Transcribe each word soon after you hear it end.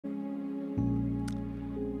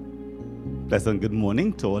Pleasant good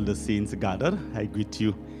morning to all the saints gathered. I greet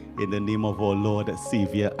you in the name of our Lord,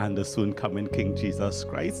 Savior, and the soon coming King Jesus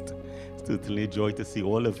Christ. It's certainly a joy to see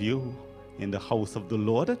all of you in the house of the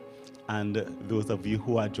Lord, and those of you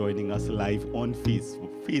who are joining us live on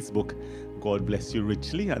Facebook. God bless you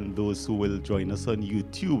richly, and those who will join us on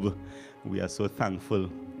YouTube, we are so thankful.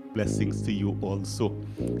 Blessings to you also.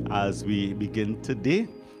 As we begin today,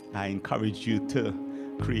 I encourage you to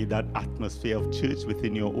create that atmosphere of church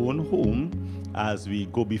within your own home as we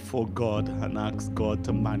go before God and ask God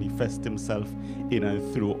to manifest himself in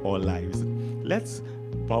and through our lives. Let's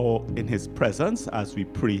bow in his presence as we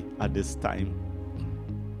pray at this time.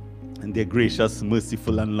 And dear gracious,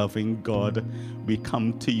 merciful, and loving God, we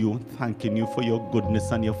come to you thanking you for your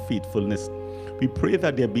goodness and your faithfulness. We pray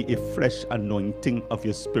that there be a fresh anointing of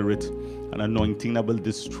your spirit, an anointing that will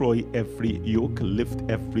destroy every yoke, lift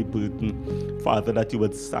every burden. Father, that you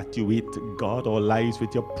would saturate, God, our lives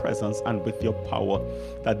with your presence and with your power,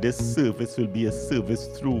 that this service will be a service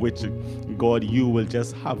through which, God, you will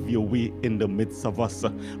just have your way in the midst of us.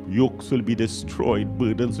 Yokes will be destroyed,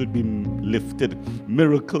 burdens will be lifted,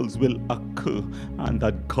 miracles will occur, and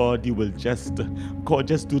that, God, you will just do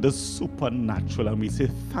the supernatural. And we say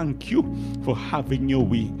thank you for having your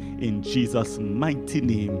way in Jesus' mighty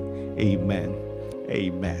name. Amen.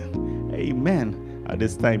 Amen. Amen. At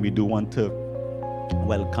this time, we do want to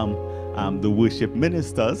welcome the worship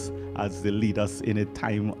ministers as they lead us in a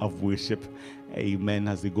time of worship. Amen.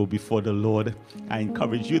 As they go before the Lord, I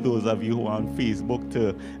encourage you, those of you who are on Facebook,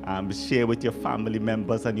 to share with your family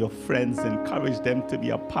members and your friends. Encourage them to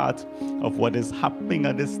be a part of what is happening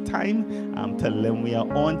at this time. Tell them we are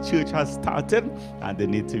on, church has started, and they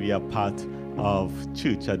need to be a part of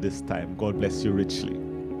church at this time. God bless you richly.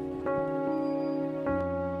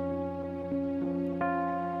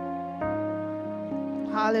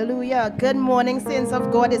 Hallelujah. Good morning, saints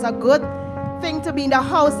of God. It's a good thing to be in the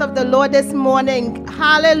house of the Lord this morning.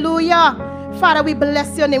 Hallelujah. Father, we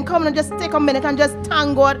bless your name. Come on and just take a minute and just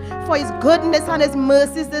thank God for his goodness and his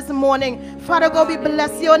mercies this morning. Father God, we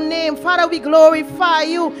bless your name. Father, we glorify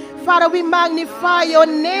you. Father, we magnify your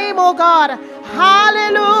name, oh God.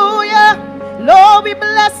 Hallelujah. Lord, we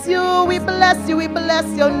bless you. We bless you. We bless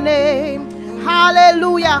your name.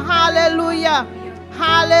 Hallelujah. Hallelujah.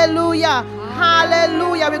 Hallelujah.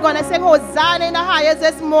 Hallelujah. We're going to sing Hosanna in the highest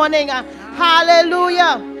this morning.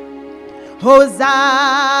 Hallelujah.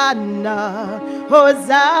 Hosanna,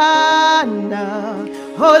 Hosanna,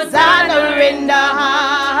 Hosanna in the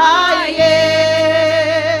highest.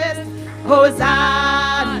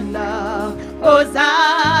 Hosanna,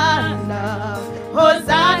 Hosanna,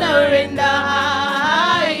 Hosanna in the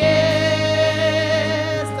highest.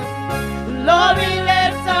 Lord, we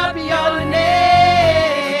lift up your name.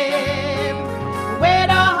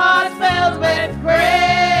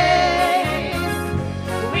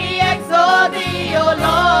 O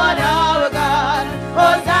Lord our God,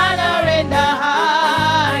 Hosanna in the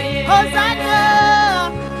highest. Hosanna,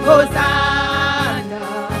 Hosanna,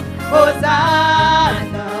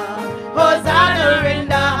 Hosanna, Hosanna in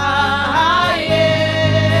the highest.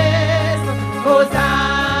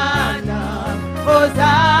 Hosanna,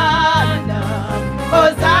 Hosanna,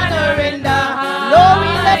 Hosanna in the highest. Lord,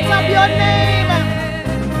 we lift up your name.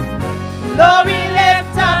 Lord, we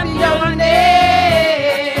lift up your name.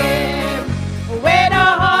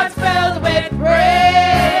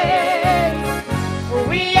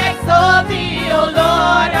 O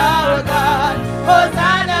Lord our God,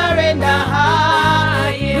 Hosanna in the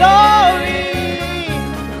highest. Glory,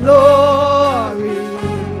 glory,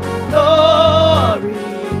 glory,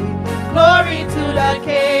 glory to the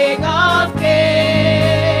King of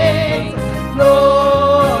Kings.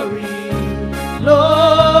 Glory,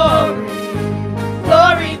 glory,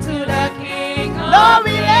 glory to the King of Kings. Lord, we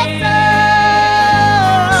lift up,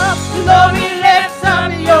 Lord, we lift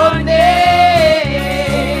up your name.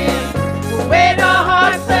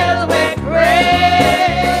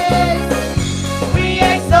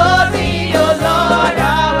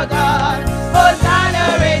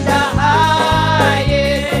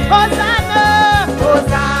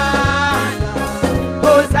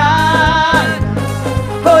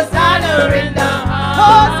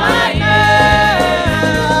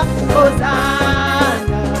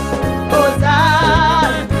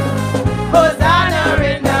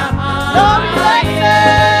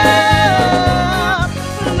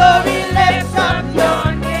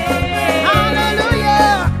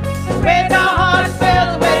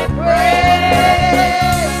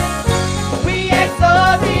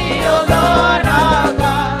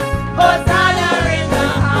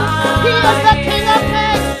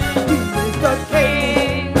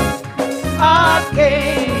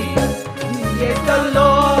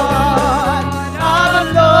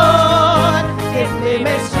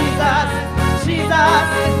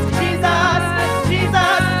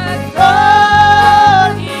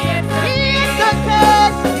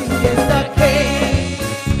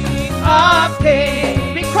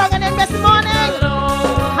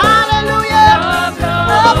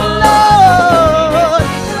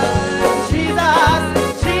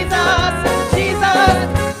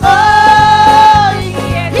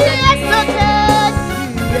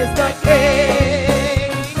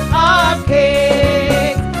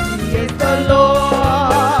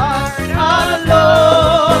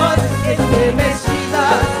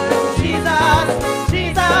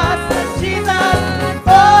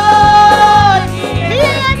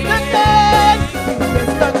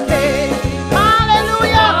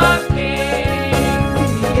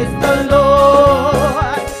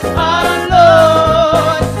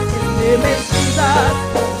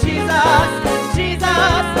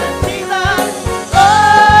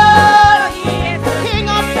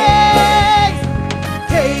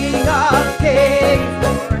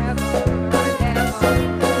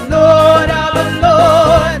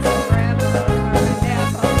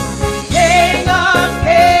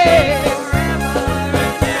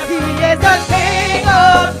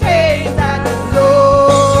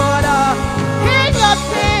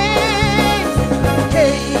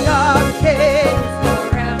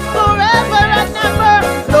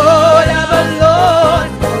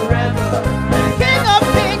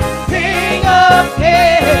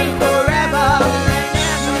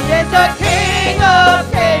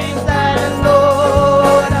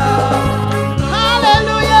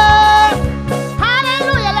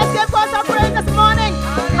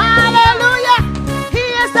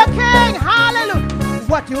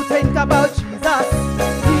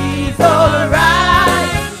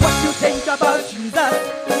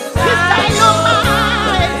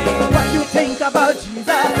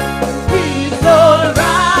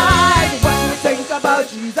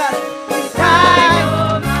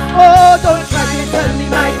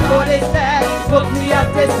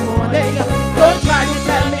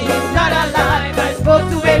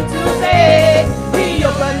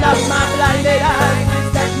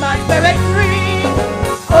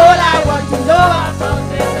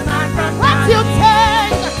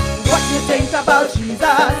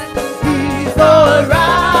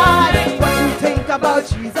 about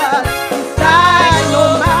Jesus? He's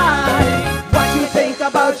dynamite. What you think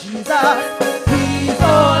about Jesus? He's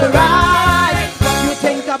alright. What you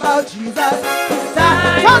think about Jesus? He's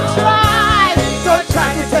dynamite. Don't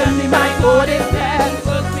try to tell me my God is dead.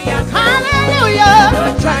 Hallelujah.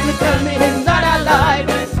 Don't try to tell me he's not alive.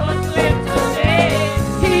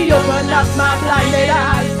 He opened up my blinded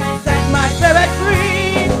eyes, set my spirit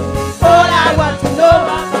free. All I want to know,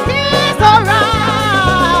 he's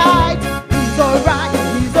alright. He's alright,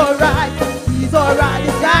 he's alright, he's alright,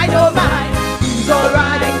 it's dynamite. He's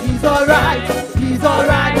alright, he's alright, he's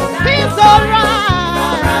alright, he's alright.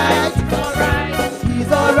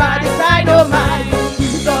 He's alright, it's dynamite.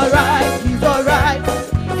 He's alright, he's alright,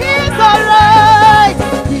 he's alright.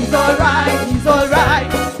 He's alright, he's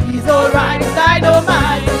alright, he's alright, it's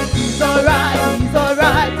dynamite. He's alright, he's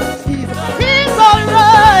alright, he's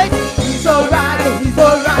alright. He's alright, he's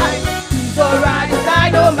alright, he's alright, it's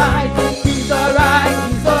dynamite. He's alright,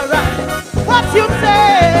 he's alright. What you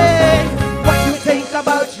say? What you think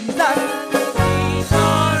about Jesus? He's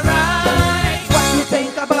alright. What you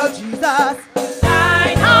think about Jesus?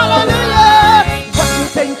 Hallelujah. What you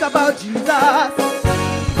think about Jesus?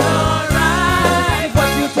 He's alright. What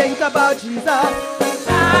you think about Jesus?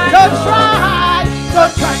 Don't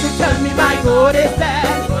try to tell me my God is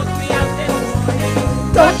dead.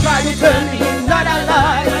 Don't try to tell me he's not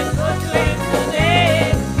alive.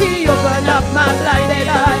 He opened up my blinded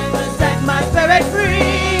eyes, set my spirit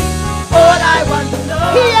free. All I want to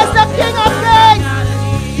know, he is the King of Kings.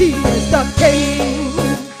 He is the King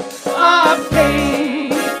of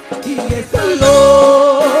Kings. He is the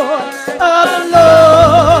Lord of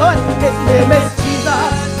Lords. His name is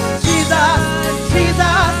Jesus, Jesus,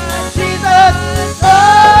 Jesus, Jesus.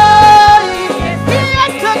 Oh, he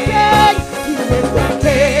is the King. He is the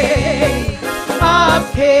King of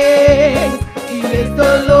Kings. He is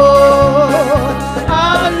the Lord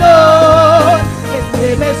of Lords. His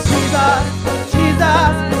name is Jesus,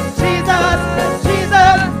 Jesus, Jesus,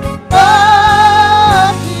 Jesus. Oh,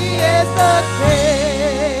 he is the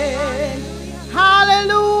King.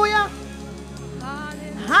 Hallelujah.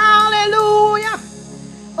 Hallelujah.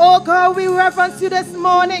 Oh God, we reverence you this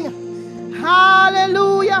morning.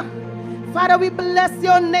 Hallelujah. Father, we bless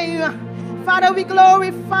your name. Father, we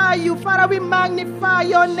glorify you. Father, we magnify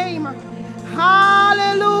your name.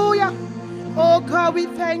 Hallelujah. Oh God, we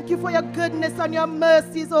thank you for your goodness and your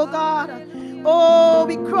mercies, oh God. Oh,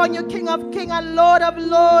 we crown you King of Kings and Lord of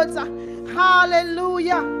Lords.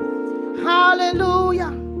 Hallelujah.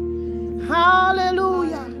 Hallelujah.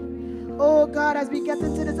 Hallelujah. Oh God, as we get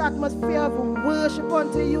into this atmosphere of worship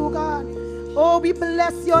unto you, God. Oh, we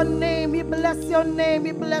bless your name. We bless your name.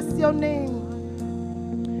 We bless your name.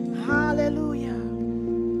 Hallelujah.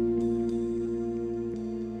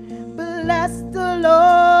 Bless the Lord,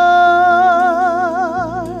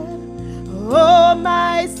 oh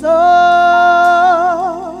my soul,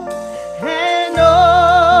 and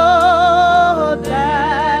all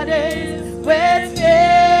that is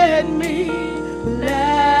within me.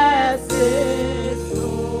 Bless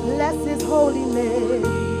his holy name.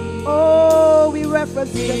 Oh, we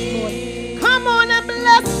reference you this morning. Come on and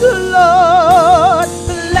bless the Lord.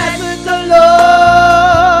 Bless the Lord,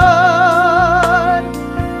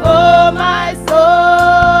 oh my soul,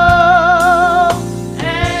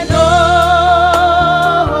 and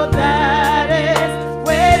all that is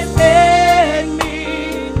within me.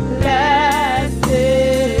 Bless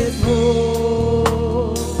his holy.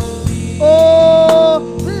 Oh,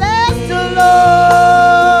 bless the Lord.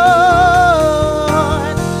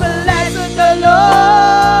 Bless the Lord,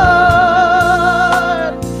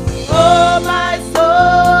 oh my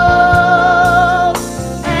soul,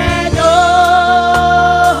 and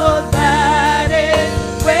all that is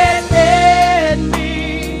within me.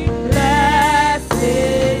 Bless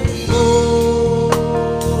his holy.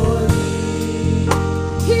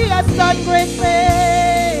 He has done great things.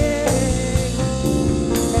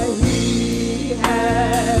 And he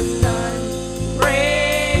has done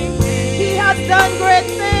great things. He has done great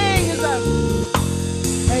things.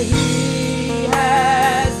 And he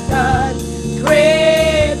has done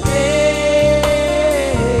great things.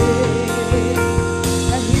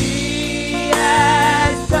 And he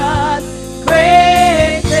has done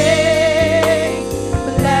great things.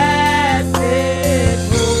 Bless his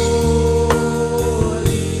holy.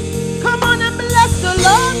 Come on and bless the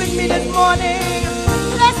Lord with me this morning.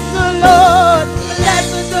 Bless the Lord. Bless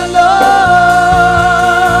the Lord,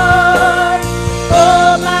 oh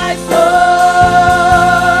my soul,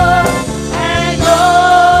 and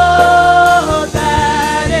all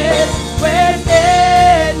that is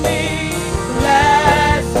within me.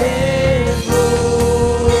 Bless his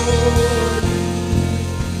holy.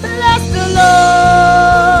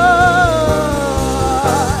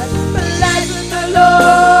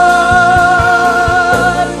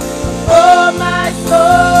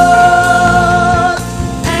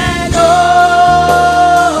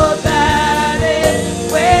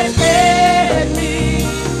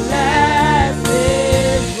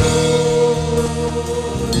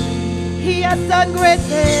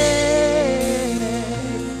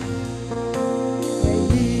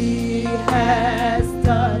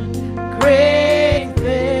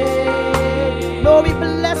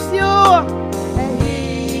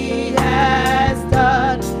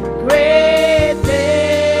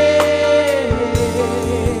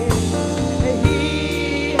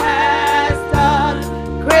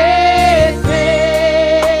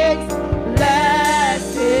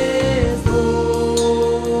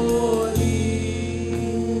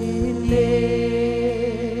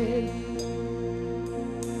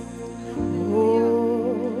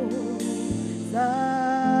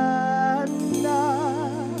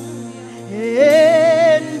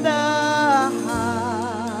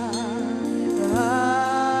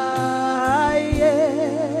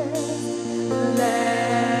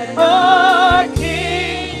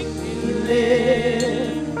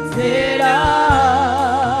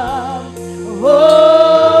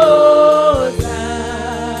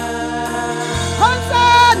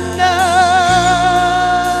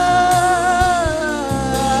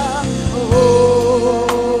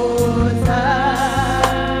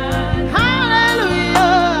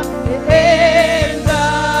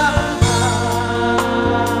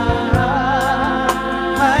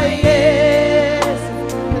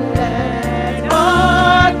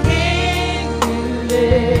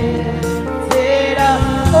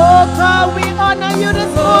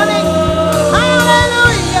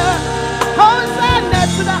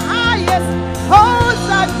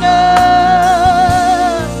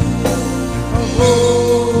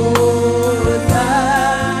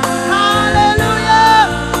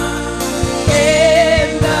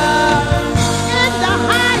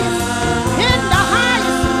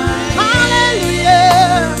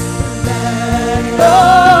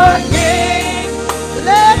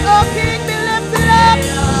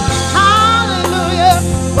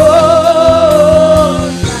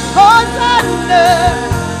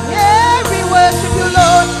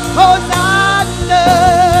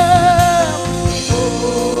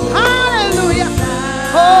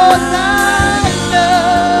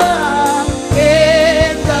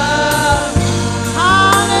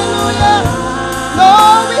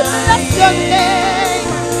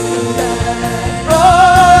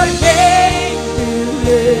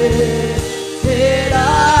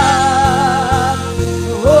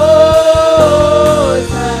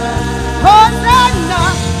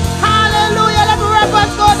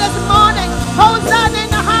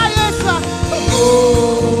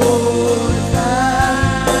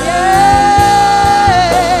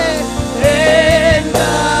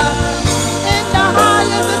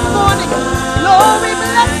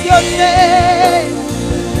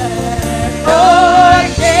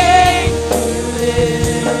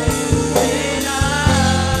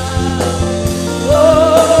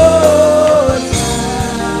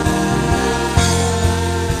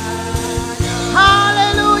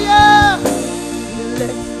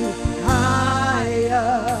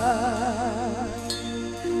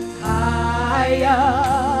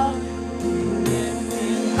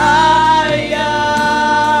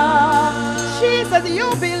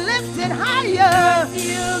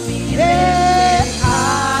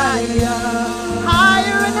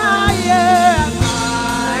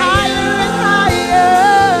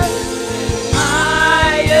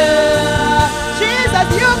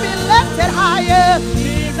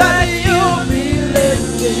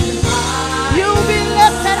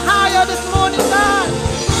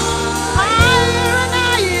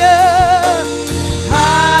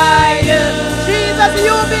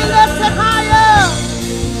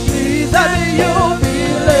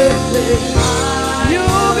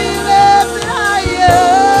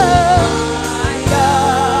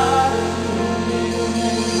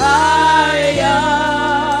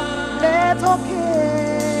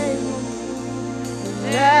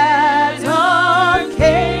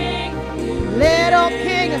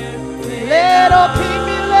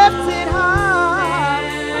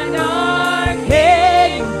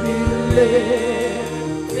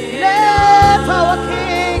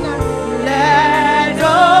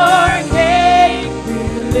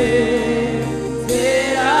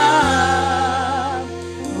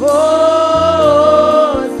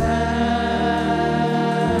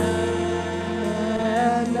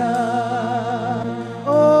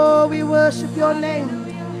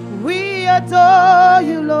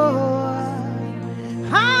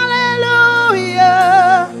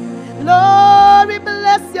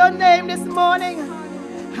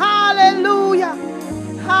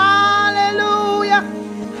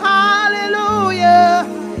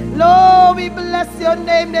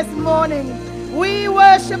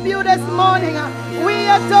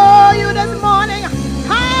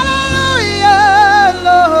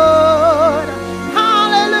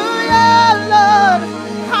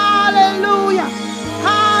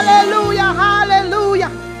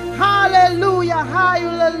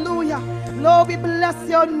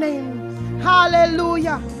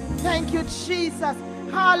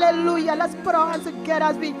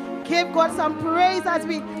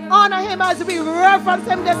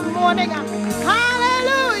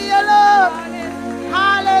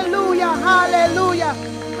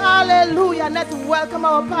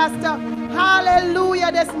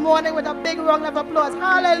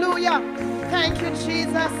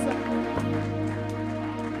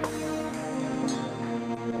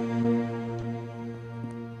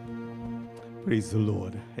 Praise the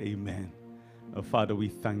Lord. Amen. Father, we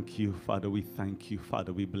thank you. Father, we thank you.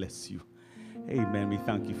 Father, we bless you. Amen. We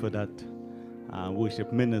thank you for that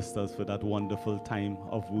worship ministers, for that wonderful time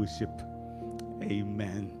of worship.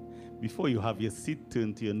 Amen. Before you have your seat,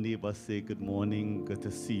 turn to your neighbor, say good morning, good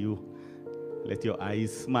to see you. Let your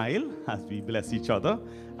eyes smile as we bless each other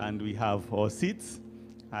and we have our seats.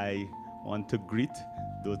 I want to greet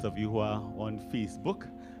those of you who are on Facebook.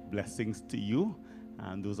 Blessings to you.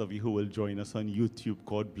 And those of you who will join us on YouTube,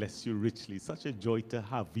 God bless you richly. Such a joy to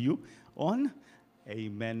have you on.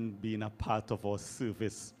 Amen. Being a part of our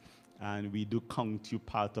service. And we do count you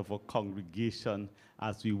part of our congregation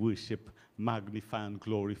as we worship, magnify, and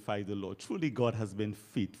glorify the Lord. Truly, God has been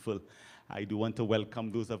faithful. I do want to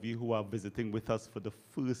welcome those of you who are visiting with us for the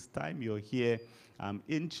first time. You're here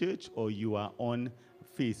in church or you are on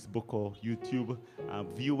Facebook or YouTube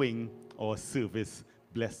viewing our service.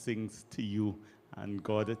 Blessings to you. And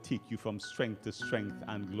God will take you from strength to strength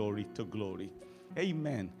and glory to glory.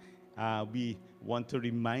 Amen. We want to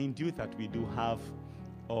remind you that we do have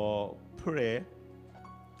our prayer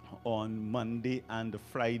on Monday and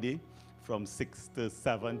Friday from 6 to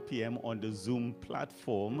 7 p.m. on the Zoom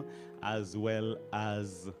platform, as well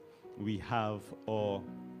as we have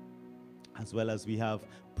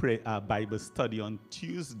Bible study on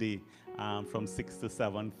Tuesday from 6 to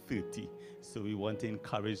 7:30. So we want to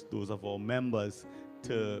encourage those of our members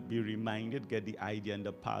to be reminded, get the ID and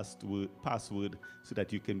the password so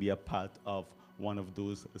that you can be a part of one of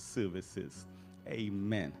those services.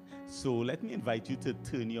 Amen. So let me invite you to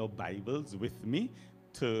turn your Bibles with me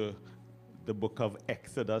to the book of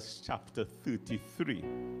Exodus chapter 33.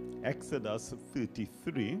 Exodus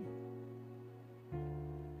 33.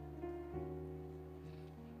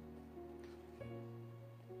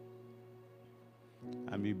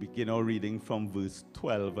 And we begin our reading from verse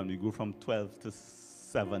 12, and we go from 12 to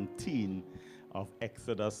 17 of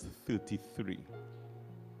Exodus 33.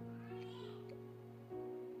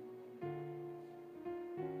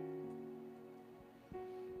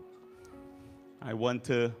 I want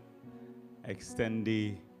to extend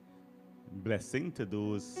the blessing to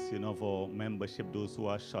those, of our membership, those who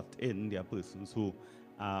are shut in. There are persons who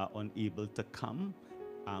are unable to come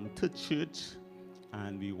to church,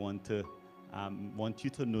 and we want you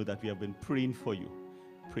to know that we have been praying for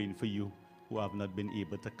you who have not been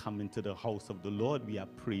able to come into the house of the Lord. We are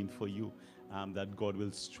praying for you that God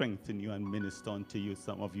will strengthen you and minister unto you.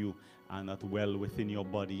 Some of you are not well within your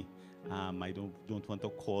body. I don't want to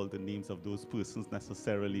call the names of those persons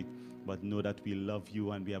necessarily, but know that we love you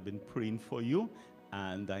and we have been praying for you.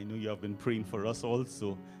 And I know you have been praying for us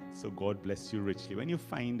also. So God bless you richly. When you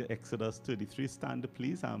find Exodus 33, stand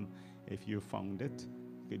please. If you found it,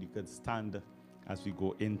 you could stand as we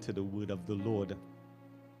go into the word of the Lord.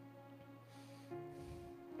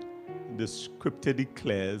 The scripture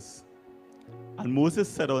declares, and Moses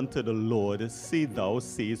said unto the Lord, say thou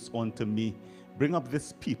sayest unto me, bring up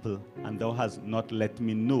this people, and thou hast not let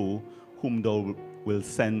me know whom thou wilt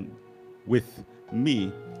send with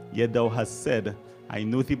me. Yet thou hast said, I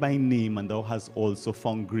know thee by name, and thou hast also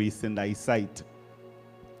found grace in thy sight.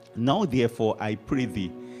 Now therefore I pray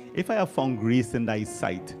thee, if I have found grace in thy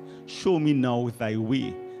sight, show me now thy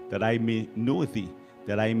way, that I may know thee,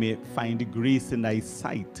 that I may find grace in thy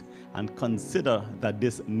sight, and consider that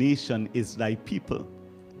this nation is thy people.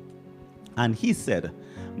 And he said,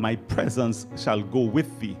 my presence shall go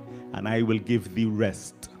with thee, and I will give thee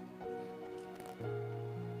rest.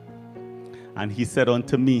 And he said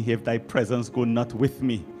unto me, if thy presence go not with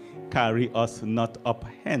me, carry us not up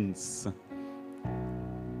hence.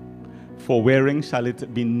 For wherein shall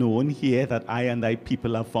it be known here that I and thy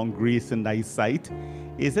people have found grace in thy sight?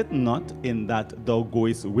 Is it not in that thou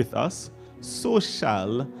goest with us? So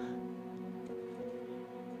shall,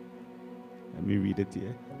 let me read it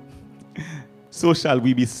here. So shall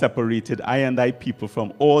we be separated, I and thy people,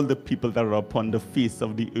 from all the people that are upon the face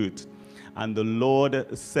of the earth. And the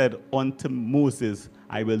Lord said unto Moses,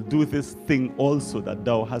 I will do this thing also that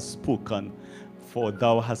thou hast spoken, for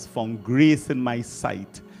thou hast found grace in my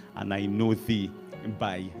sight, and I know thee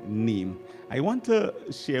by name. I want to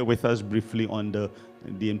share with us briefly on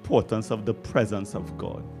the importance of the presence of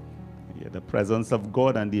God. Yeah, the presence of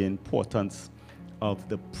God and the importance of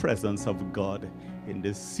the presence of God in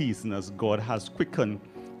this season, as God has quickened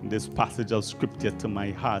this passage of scripture to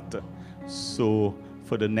my heart. So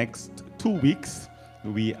for the next 2 weeks,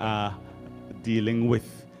 we are dealing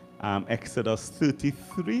with Exodus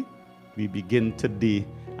 33. We begin today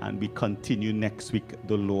and we continue next week,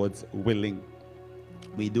 the Lord's willing.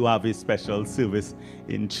 We do have a special service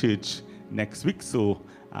in church next week, so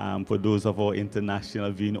for those of our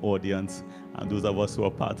international viewing audience and those of us who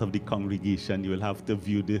are part of the congregation, you will have to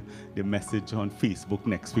view the message on Facebook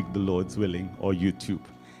next week, the Lord's willing, or YouTube.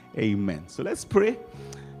 Amen. So let's pray.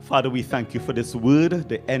 Father, we thank you for this word.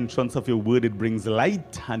 The entrance of your word, it brings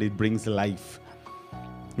light and it brings life.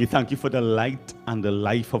 We thank you for the light and the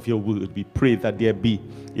life of your word. We pray that there be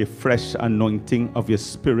a fresh anointing of your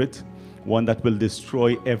spirit, one that will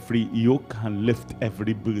destroy every yoke and lift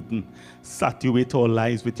every burden. Saturate our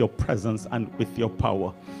lives with your presence and with your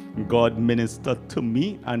power. God, minister to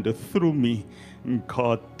me and through me,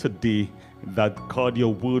 God, today, that, God,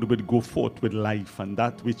 your word would go forth with life, and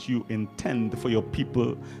that which you intend for your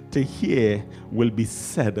people to hear will be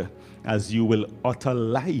said, as you will utter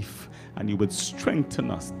life, and you would strengthen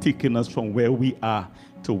us, taking us from where we are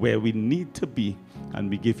to where we need to be. And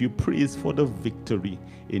we give you praise for the victory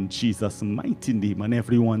in Jesus' mighty name. And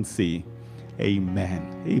everyone say,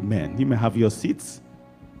 amen. Amen. You may have your seats.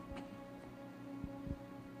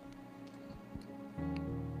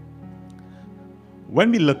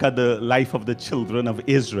 When we look at the life of the children of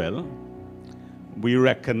Israel, we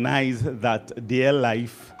recognize that their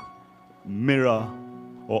life mirror,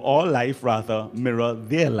 or all life rather, mirror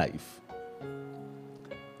their life.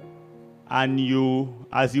 And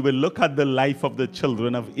as you will look at the life of the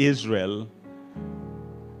children of Israel,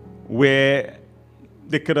 where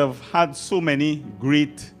they could have had so many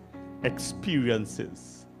great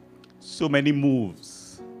experiences, so many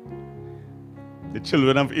moves. The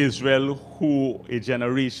children of Israel, a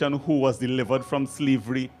generation who was delivered from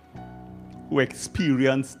slavery, who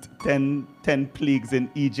experienced 10 plagues in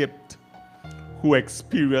Egypt, who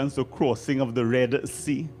experienced the crossing of the Red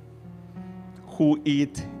Sea, who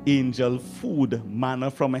ate angel food,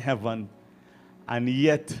 manna from heaven, and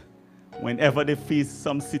yet, whenever they faced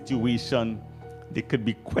some situation, they could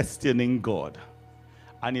be questioning God.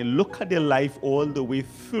 And you look at their life all the way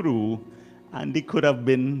through, and they could have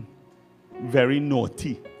been very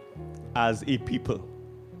naughty as a people.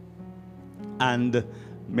 And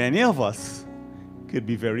many of us could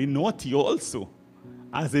be very naughty also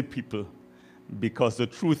as a people, because the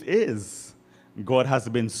truth is God has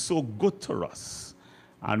been so good to us,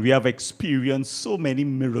 and we have experienced so many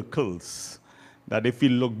miracles that if we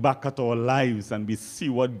look back at our lives and we see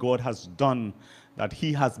what God has done, that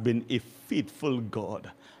he has been a faithful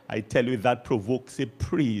God, I tell you that provokes a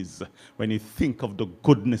praise when you think of the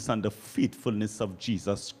goodness and the faithfulness of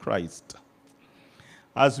Jesus Christ.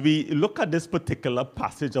 As we look at this particular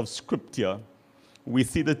passage of scripture, we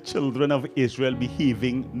see the children of Israel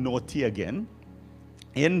behaving naughty again,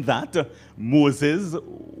 in that Moses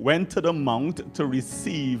went to the mount to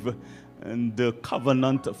receive the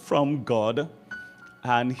covenant from God,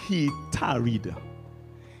 and he tarried.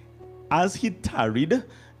 As he tarried,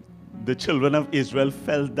 the children of Israel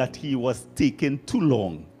felt that he was taking too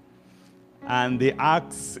long, and they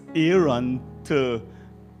asked Aaron to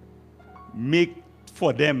make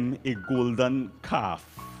for them a golden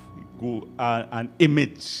calf, an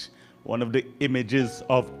image, one of the images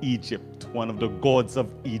of Egypt, one of the gods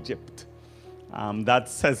of Egypt. That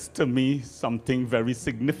says to me something very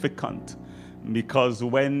significant, because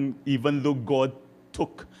even though God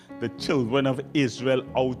took the children of Israel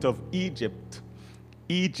out of Egypt,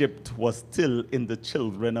 Egypt was still in the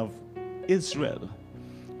children of Israel.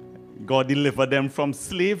 God delivered them from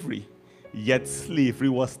slavery, yet slavery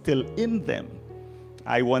was still in them.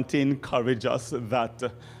 I want to encourage us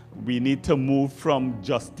that we need to move from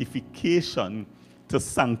justification to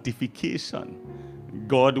sanctification.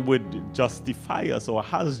 God would justify us, or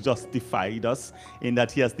has justified us, in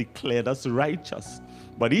that he has declared us righteous.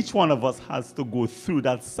 But each one of us has to go through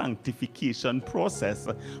that sanctification process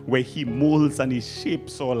where he molds and he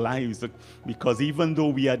shapes our lives. Because even though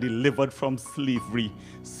we are delivered from slavery,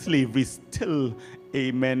 slavery still,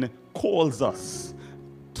 amen, calls us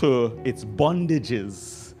to its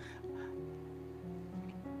bondages.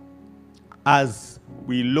 As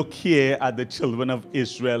we look here at the children of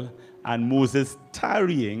Israel and Moses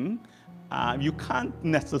tarrying, you can't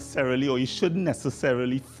necessarily, or you shouldn't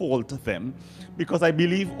necessarily fault them, because I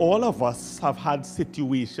believe all of us have had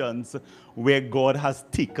situations where God has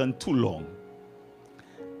taken too long.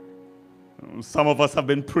 Some of us have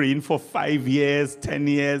been praying for 5 years, 10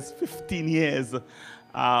 years, 15 years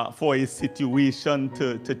for a situation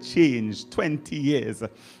to change, 20 years,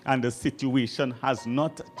 and the situation has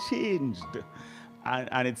not changed.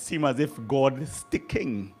 And it seems as if God is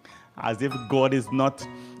sticking, as if God is not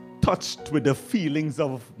touched with the feelings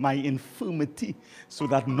of my infirmity, so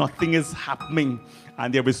that nothing is happening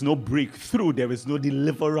and there is no breakthrough, there is no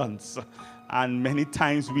deliverance. And many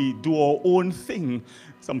times we do our own thing.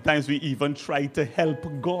 Sometimes we even try to help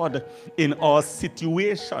God in our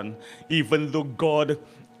situation, even though God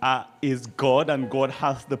is God and God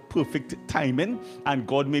has the perfect timing, and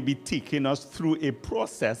God may be taking us through a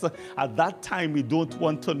process. At that time, we don't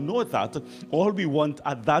want to know that. All we want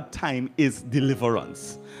at that time is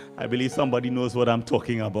deliverance. I believe somebody knows what I'm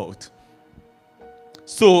talking about.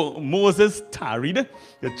 So Moses tarried.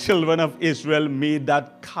 The children of Israel made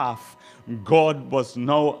that calf. God was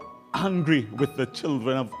now angry with the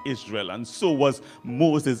children of Israel, and so was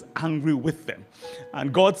Moses angry with them.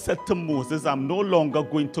 And God said to Moses, I'm no longer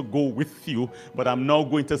going to go with you, but I'm now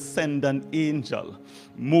going to send an angel.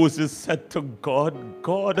 Moses said to God,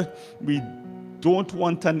 God, we don't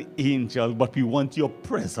want an angel, but we want your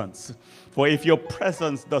presence. For if your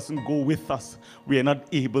presence doesn't go with us, we are not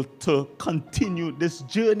able to continue this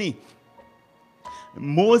journey.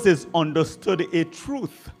 Moses understood a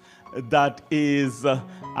truth that is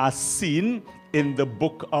seen in the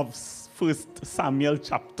book of 1 Samuel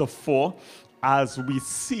chapter 4, as we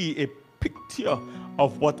see a picture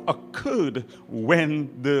of what occurred when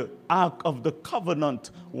the Ark of the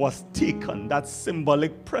Covenant was taken, that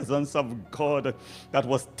symbolic presence of God that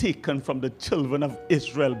was taken from the children of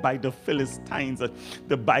Israel by the Philistines.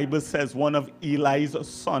 The Bible says one of Eli's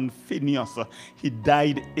son, Phinehas, he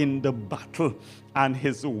died in the battle, and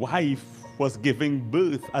his wife was giving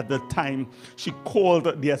birth at the time. She called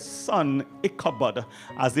their son Ichabod,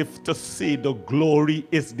 as if to say the glory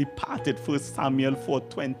is departed. 1 Samuel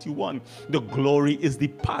 4:21. The glory is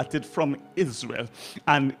departed from Israel.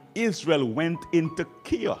 And Israel went into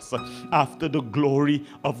chaos after the glory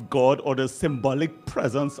of God, or the symbolic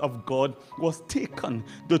presence of God, was taken.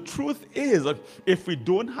 The truth is, if we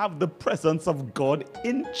don't have the presence of God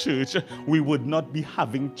in church, we would not be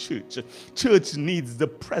having church. Church needs the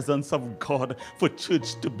presence of God for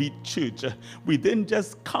church to be church. We didn't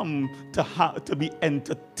just come to be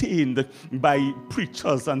entertained by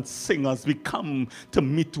preachers and singers. We come to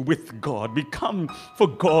meet with God. We come for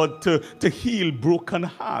God to heal broken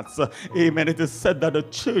hearts. hearts. Amen. It is said that the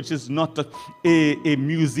church is not a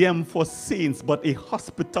museum for saints, but a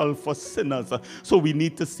hospital for sinners. So we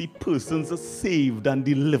need to see persons saved and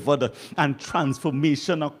delivered and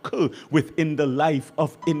transformation occur within the life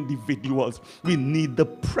of individuals. We need the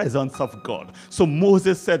presence of God. So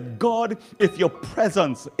Moses said, God, if your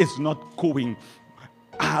presence is not going,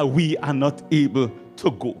 we are not able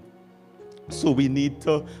to go. So we need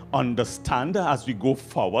to understand as we go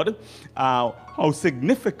forward how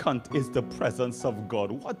significant is the presence of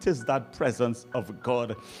God. What is that presence of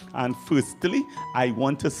God? And firstly, I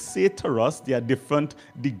want to say to us there are different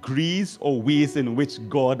degrees or ways in which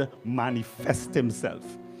God manifests himself.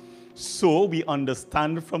 So we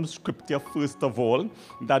understand from Scripture, first of all,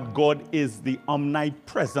 that God is the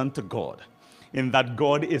omnipresent God, in that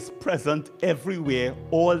God is present everywhere,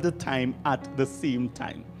 all the time, at the same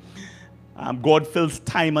time. God fills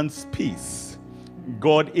time and space.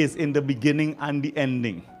 God is in the beginning and the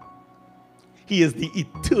ending. He is the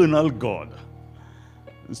eternal God.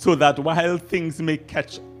 So that while things may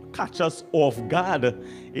catch us off guard,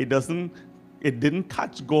 it didn't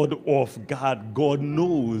catch God off guard. God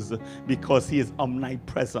knows because he is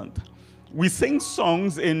omnipresent. We sing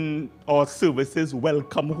songs in our services,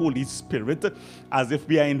 Welcome Holy Spirit, as if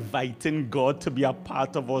we are inviting God to be a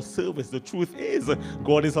part of our service. The truth is,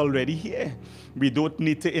 God is already here. We don't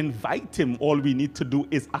need to invite him. All we need to do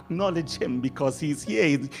is acknowledge him because he's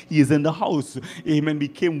here. He is in the house. Amen. We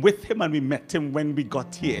came with him and we met him when we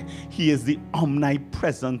got here. He is the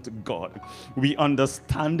omnipresent God. We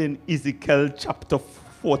understand in Ezekiel chapter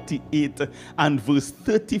 48 and verse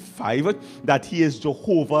 35 that he is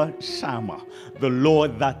Jehovah Shammah, the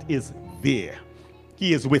Lord that is there.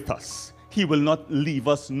 He is with us. He will not leave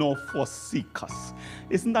us nor forsake us.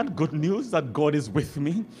 Isn't that good news that God is with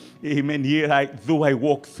me? Amen. Here, though I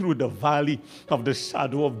walk through the valley of the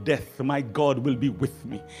shadow of death, my God will be with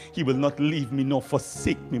me. He will not leave me nor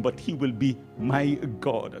forsake me, but he will be my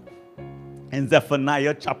God. In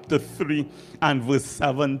Zephaniah chapter 3 and verse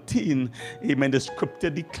 17, amen, the scripture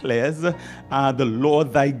declares, the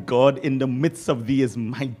Lord thy God in the midst of thee is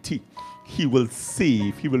mighty. He will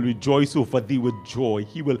save. He will rejoice over thee with joy.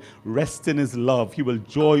 He will rest in his love. He will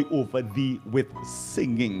joy over thee with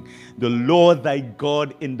singing. The Lord thy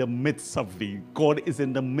God in the midst of thee. God is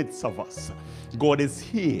in the midst of us. God is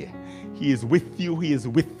here. He is with you. He is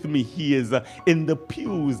with me. He is in the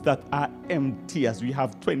pews that are empty as we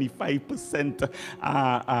have 25%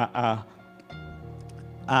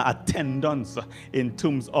 attendance in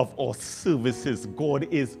terms of our services. God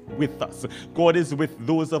is with us. God is with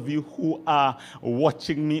those of you who are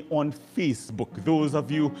watching me on Facebook, those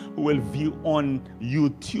of you who will view on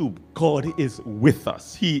YouTube. God is with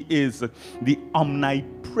us. He is the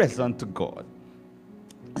omnipresent God.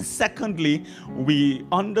 Secondly, we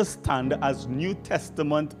understand as New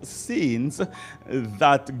Testament saints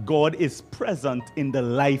that God is present in the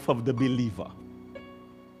life of the believer.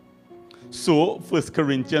 So 1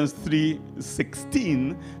 Corinthians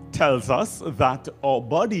 3:16 tells us that our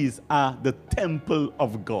bodies are the temple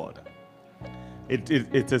of God. It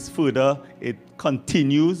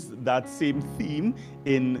continues that same theme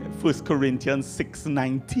in 1 Corinthians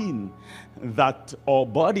 6:19, that our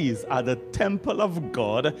bodies are the temple of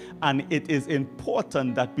God, and it is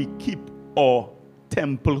important that we keep our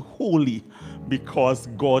temple holy because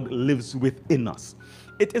God lives within us.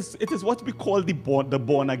 It is what we call the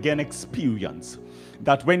born-again experience.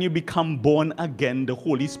 That when you become born again, the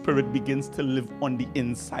Holy Spirit begins to live on the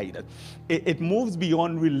inside. It moves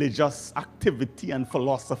beyond religious activity and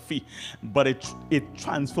philosophy, but a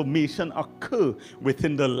transformation occurs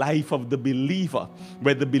within the life of the believer,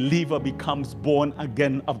 where the believer becomes born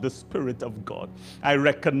again of the Spirit of God. I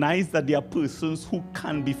recognize that there are persons who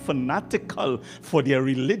can be fanatical for their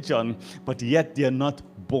religion, but yet they are not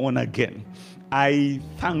born again. I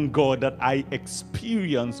thank God that I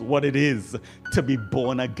experience what it is to be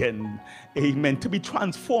born again. Amen. To be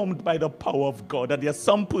transformed by the power of God. That there are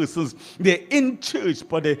some persons, they're in church,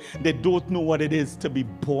 but they don't know what it is to be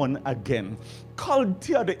born again.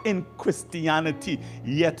 Cultured in Christianity,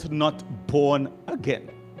 yet not born again.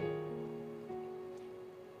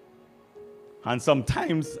 And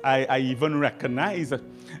sometimes I even recognize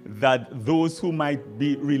that those who might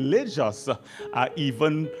be religious are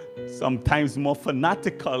even sometimes more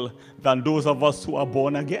fanatical than those of us who are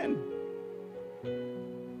born again.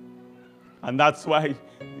 And that's why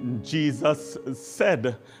Jesus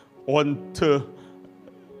said unto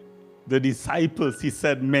the disciples, he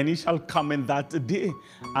said, many shall come in that day,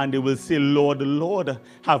 and they will say, Lord, Lord,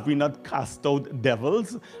 have we not cast out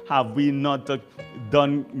devils? Have we not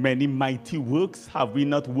done many mighty works? Have we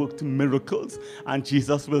not worked miracles? And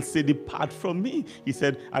Jesus will say, depart from me. He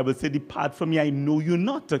said, I will say, depart from me, I know you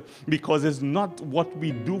not. Because it's not what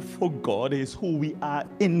we do for God, it's who we are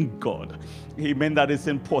in God. Amen. That is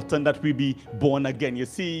important that we be born again. You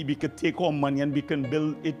see, we could take our money and we can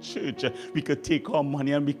build a church. We could take our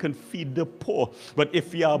money and we can feed the poor. But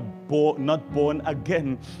if we are not born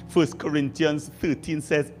again, 1 Corinthians 13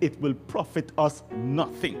 says it will profit us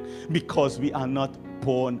nothing because we are not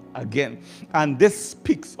born again. And this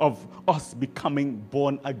speaks of us becoming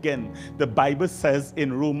born again. The Bible says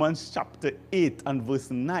in Romans chapter 8 and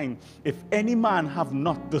verse 9, if any man have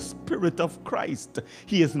not the Spirit of Christ,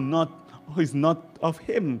 he is not of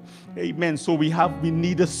him. Amen. So we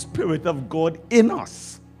need the Spirit of God in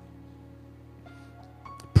us.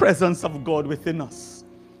 Presence of God within us.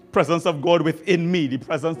 Presence of God within me. The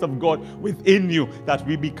presence of God within you, that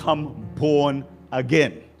we become born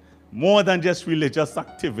again. More than just religious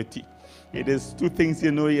activity. It is two things,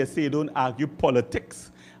 you say you don't argue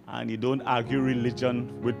politics and you don't argue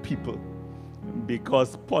religion with people.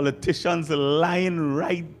 Because politicians lying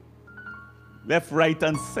left, right,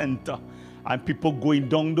 and center. And people going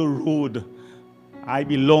down the road. I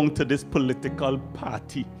belong to this political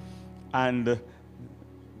party. And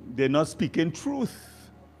they're not speaking truth.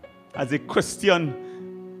 As a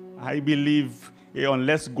Christian, I believe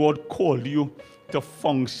unless God called you to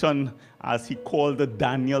function as he called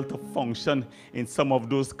Daniel to function in some of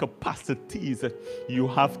those capacities, you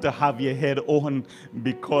have to have your head on,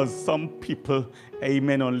 because some people,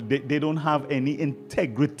 amen, they don't have any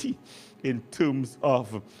integrity in terms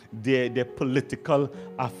of their political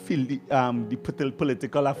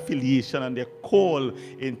political affiliation and their call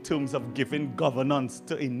in terms of giving governance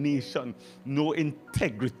to a nation. No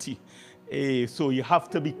integrity. So you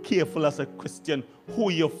have to be careful as a Christian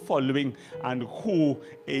who you're following and who,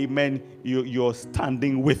 amen, you're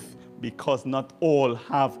standing with, because not all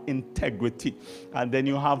have integrity. And then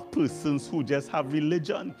you have persons who just have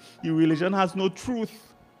religion. Your religion has no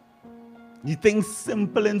truth. You think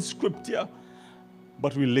simple in Scripture,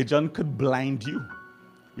 but religion could blind you.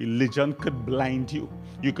 Religion could blind you.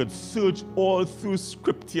 You could search all through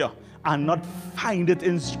Scripture and not find it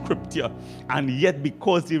in Scripture. And yet,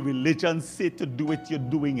 because the religion say to do it, you're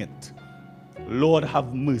doing it. Lord,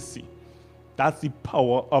 have mercy. That's the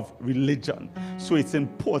power of religion. So it's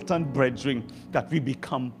important, brethren, that we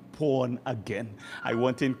become born again. I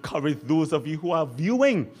want to encourage those of you who are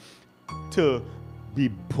viewing to be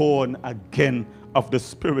born again of the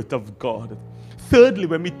Spirit of God. Thirdly,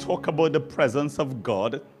 when we talk about the presence of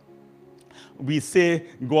God, we say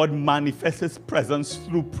God manifests his presence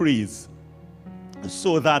through praise.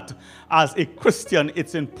 So that as a Christian,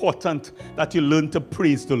 it's important that you learn to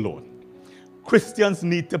praise the Lord. Christians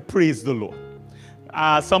need to praise the Lord.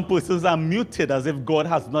 Some persons are muted as if God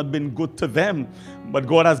has not been good to them, but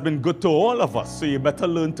God has been good to all of us. So you better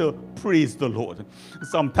learn to praise the Lord.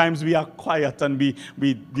 Sometimes we are quiet and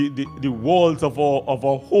the walls of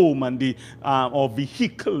our home and our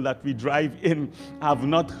vehicle that we drive in have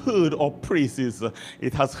not heard our praises.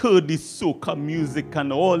 It has heard the soca music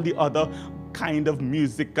and all the other kind of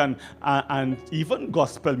music and even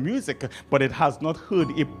gospel music, but it has not heard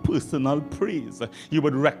a personal praise. You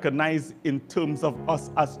would recognize in terms of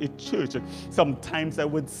us as a church, sometimes I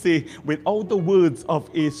would say, without the words of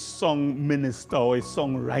a song minister or a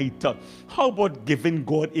songwriter, how about giving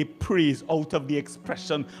God a praise out of the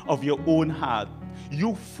expression of your own heart?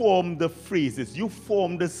 You form the phrases, you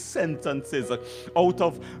form the sentences out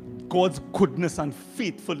of God's goodness and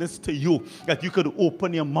faithfulness to you, that you could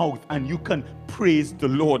open your mouth and you can praise the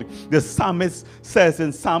Lord. The psalmist says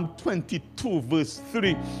in Psalm 22 verse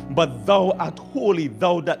 3, but thou art holy,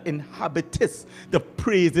 thou that inhabitest the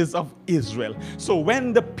praises of Israel. So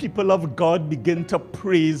when the people of God begin to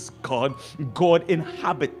praise God, God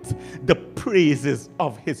inhabits the praises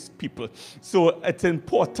of his people. So it's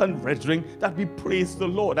important, brethren, that we praise the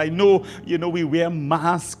Lord. I know, we wear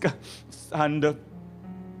masks, and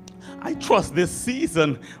I trust this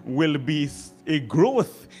season will be a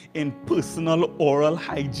growth in personal oral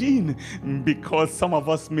hygiene, because some of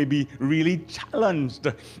us may be really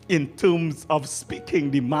challenged in terms of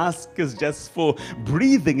speaking. The mask is just for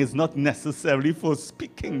breathing, it's not necessarily for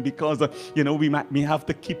speaking, because we may have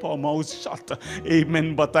to keep our mouths shut.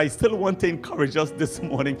 Amen. But I still want to encourage us this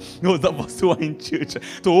morning, those of us who are in church,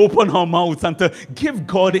 to open our mouths and to give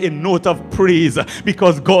God a note of praise,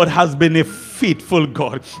 because God has been a faithful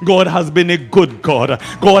God. God has been a good God.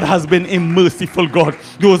 God has been a merciful merciful God.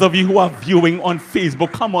 Those of you who are viewing on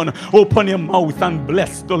Facebook, come on, open your mouth and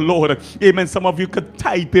bless the Lord. Amen. Some of you could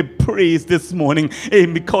type a praise this morning.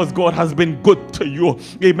 Amen. Because God has been good to you.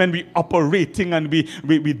 Amen. We operating and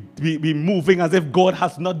we moving as if God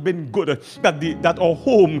has not been good. That our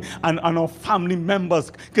home and our family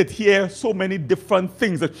members could hear so many different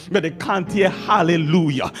things, but they can't hear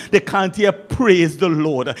hallelujah. They can't hear praise the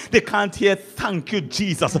Lord. They can't hear thank you,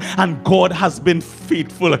 Jesus. And God has been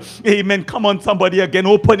faithful. Amen. Come on, somebody again,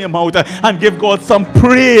 open your mouth and give God some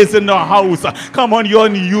praise in the house. Come on, you're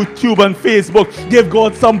on YouTube and Facebook. Give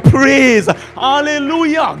God some praise.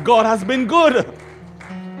 Hallelujah. God has been good.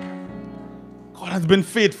 God has been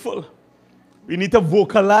faithful. We need to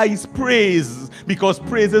vocalize praise because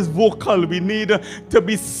praise is vocal. We need to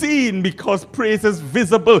be seen because praise is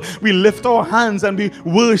visible. We lift our hands and we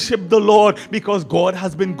worship the Lord because God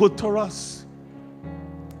has been good to us.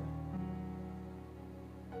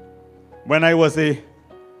 When I was a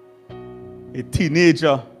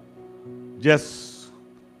teenager,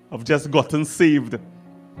 I've just gotten saved,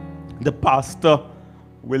 the pastor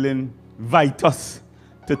will invite us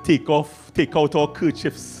to take out our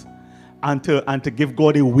kerchiefs and to give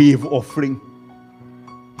God a wave offering.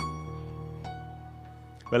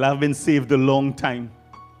 Well, I've been saved a long time.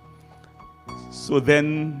 So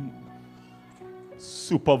then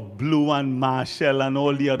Super Blue and Marshall and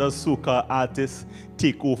all the other soca artists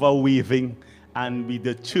take over waving, and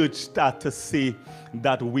the church start to say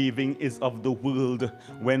that waving is of the world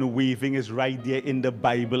when waving is right there in the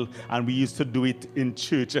Bible, and we used to do it in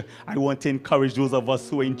church. I want to encourage those of us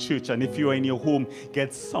who are in church, and if you are in your home,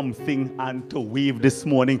 get something and to wave this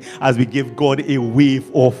morning as we give God a wave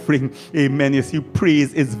offering. Amen. You see,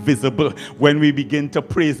 praise is visible. When we begin to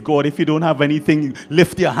praise God, if you don't have anything,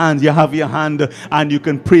 lift your hand. You have your hand and you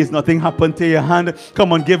can praise. Nothing happened to your hand.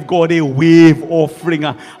 Come on, give God a wave offering.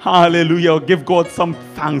 Hallelujah. Give God some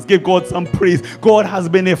thanks. Give God some praise. God has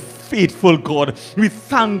been a faithful God. We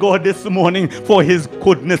thank God this morning for his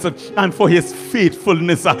goodness and for his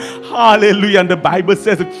faithfulness. Hallelujah. And the Bible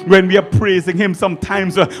says when we are praising him,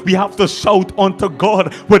 sometimes we have to shout unto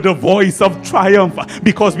God with the voice of triumph,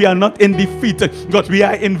 because we are not in defeat, but we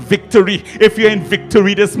are in victory. If you're in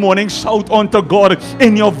victory this morning, shout unto God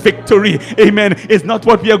in your victory. Amen. It's not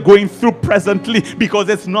what we are going through presently, because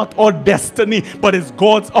it's not our destiny, but it's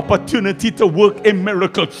God's opportunity to work a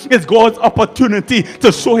miracle. It's God's opportunity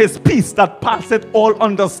to show his peace that passeth all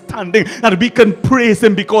understanding, and we can praise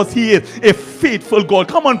him because he is a faithful God.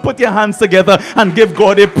 Come on, put your hands together and give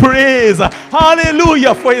God a praise.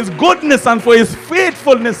 Hallelujah, for his goodness and for his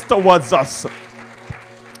faithfulness towards us.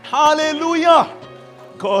 Hallelujah.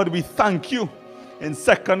 God, we thank you. In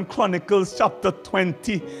 2 Chronicles chapter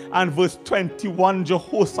 20 and verse 21,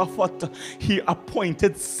 Jehoshaphat, he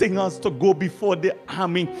appointed singers to go before the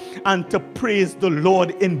army and to praise the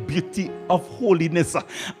Lord in beauty of holiness.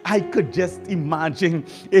 I could just imagine,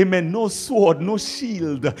 amen, no sword, no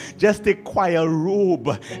shield, just a choir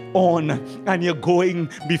robe on, and you're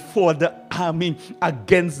going before the army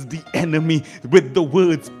against the enemy with the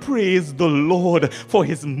words, praise the Lord, for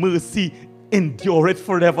his mercy endure it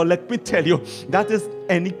forever. Let me tell you, that is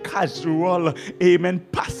any casual, amen,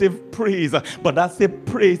 passive praise, but that's a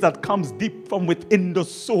praise that comes deep from within the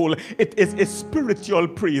soul. It is a spiritual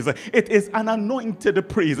praise. It is an anointed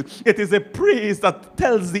praise. It is a praise that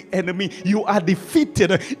tells the enemy you are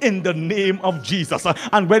defeated in the name of Jesus.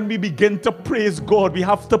 And when we begin to praise God, we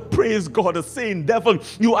have to praise God saying, devil,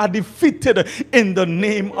 you are defeated in the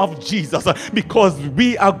name of Jesus, because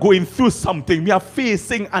we are going through something. We are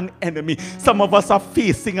facing an enemy. Some of us are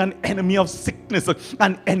facing an enemy of sickness,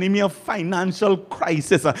 an enemy of financial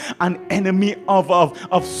crisis, an enemy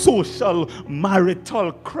of social,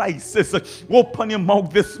 marital crisis. Open your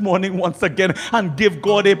mouth this morning once again and give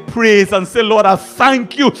God a praise and say, Lord, I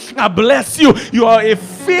thank you. I bless you. You are a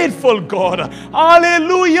faithful God.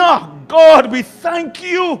 Hallelujah. God, we thank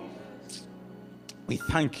you. We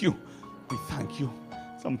thank you. We thank you.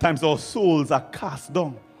 Sometimes our souls are cast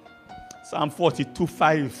down. Psalm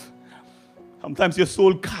 42:5. Sometimes your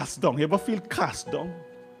soul cast down. You ever feel cast down?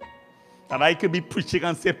 And I could be preaching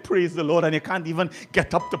and say, praise the Lord, and you can't even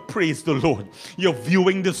get up to praise the Lord. You're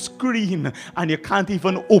viewing the screen and you can't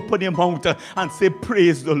even open your mouth and say,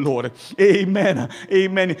 praise the Lord. Amen.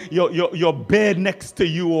 Amen. Your bed next to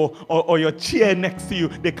you or your chair next to you,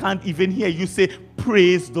 they can't even hear you say,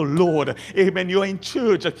 praise the Lord. Amen. You're in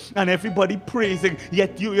church and everybody praising,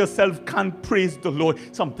 yet you yourself can't praise the Lord.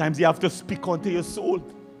 Sometimes you have to speak unto your soul.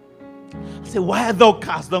 Say, why art thou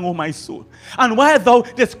cast down, O my soul? And why art thou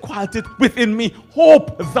disquieted within me?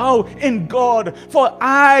 Hope thou in God, for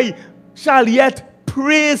I shall yet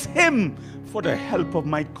praise him, for the help of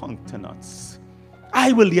my countenance.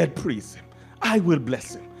 I will yet praise him. I will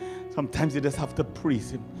bless him. Sometimes you just have to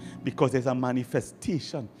praise him because there's a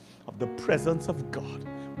manifestation of the presence of God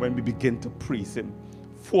when we begin to praise him.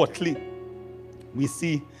 Fourthly, we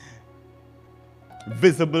see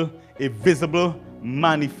a visible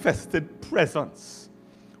manifested presence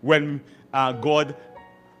when God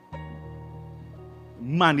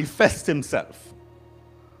manifests himself.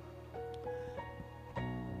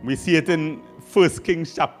 We see it in 1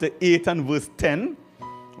 Kings chapter 8 and verse 10,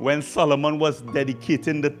 when Solomon was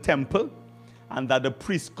dedicating the temple and that the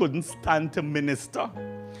priest couldn't stand to minister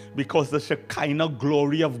because the Shekinah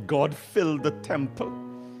glory of God filled the temple.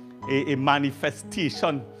 A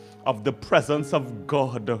manifestation of the presence of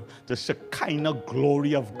God, the Shekinah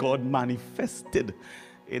glory of God manifested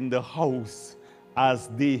in the house as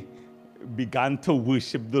they began to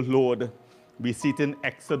worship the Lord. We see it in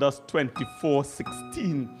Exodus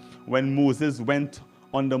 24:16, when Moses went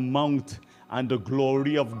on the mount and the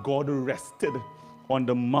glory of God rested on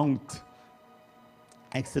the mount.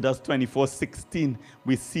 Exodus 24:16.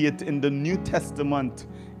 We see it in the New Testament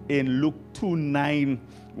in Luke 2:9,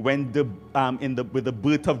 when with the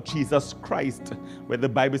birth of Jesus Christ, where the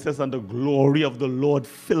Bible says, and the glory of the Lord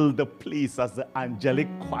filled the place as the angelic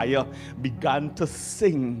choir began to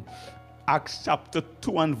sing. Acts chapter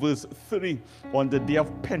 2 and verse 3, on the day of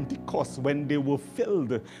Pentecost, when they were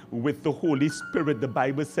filled with the Holy Spirit, the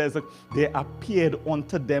Bible says there appeared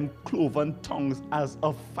unto them cloven tongues as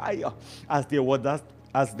of fire, as there was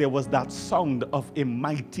that sound of a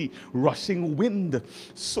mighty rushing wind.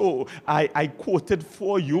 So I quoted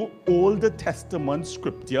for you Old Testament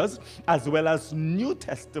scriptures as well as New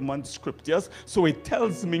Testament scriptures. So it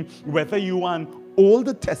tells me whether you are an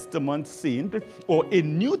Old Testament saint or a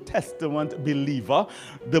New Testament believer,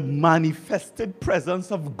 the manifested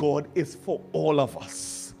presence of God is for all of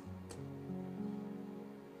us.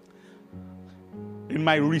 In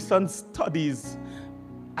my recent studies,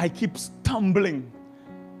 I keep stumbling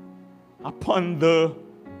upon the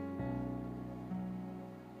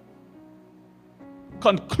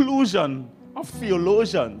conclusion of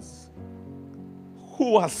theologians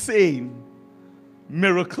who are saying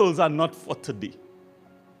miracles are not for today.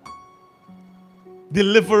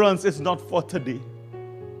 Deliverance is not for today.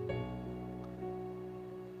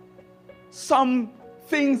 Some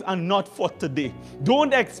things are not for today.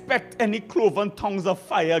 Don't expect any cloven tongues of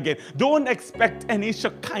fire again. Don't expect any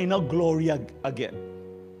Shekinah glory again.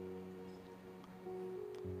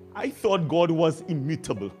 I thought God was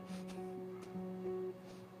immutable.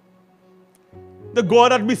 The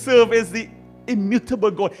God that we serve is the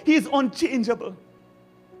immutable God. He is unchangeable.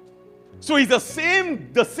 So he's the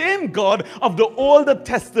same God of the Old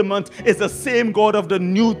Testament is the same God of the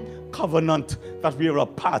New Covenant that we are a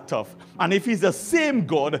part of. And if he's the same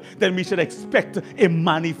God, then we should expect a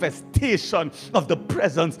manifestation of the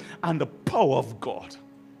presence and the power of God.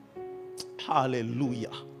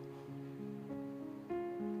 Hallelujah.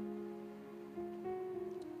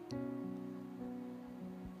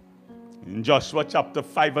 In Joshua chapter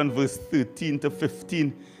 5 and verse 13 to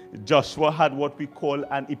 15, Joshua had what we call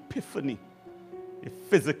an epiphany, a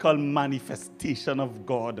physical manifestation of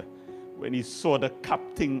God when he saw the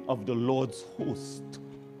captain of the Lord's host.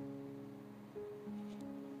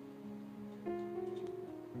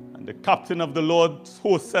 And the captain of the Lord's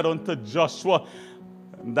host said unto Joshua,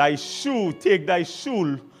 take thy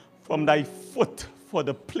shoe from thy foot, for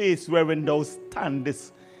the place wherein thou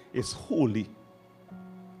standest is holy.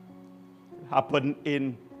 It happened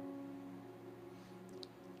in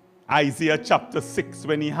Isaiah chapter 6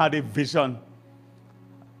 when he had a vision.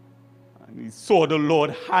 And he saw the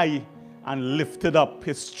Lord high and lifted up.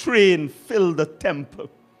 His train filled the temple.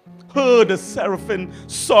 Heard the seraphim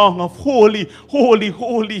song of holy, holy,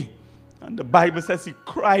 holy. And the Bible says he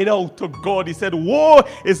cried out to God. He said, woe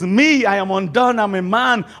is me, I am undone. I'm a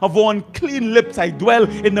man of unclean lips. I dwell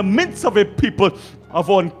in the midst of a people of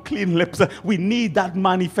unclean lips. We need that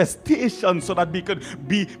manifestation so that we could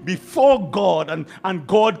be before God and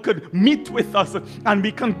God could meet with us and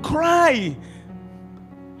we can cry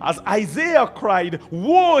as Isaiah cried,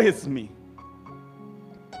 woe is me.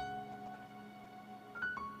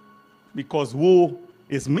 Because woe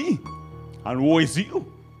is me and woe is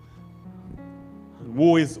you. And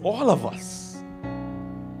woe is all of us.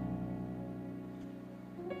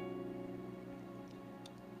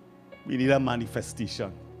 We need a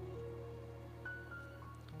manifestation.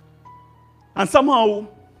 And somehow,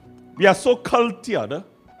 we are so cultured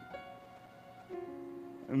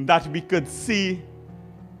that we could see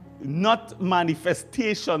not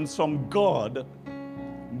manifestations from God,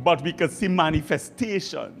 but we could see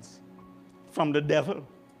manifestations from the devil.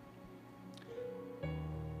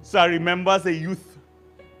 So I remember as a youth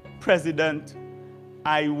president,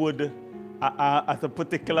 I would, at a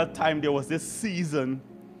particular time, there was this season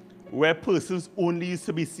where persons only used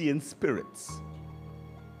to be seeing spirits.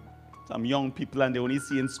 Some young people, and they only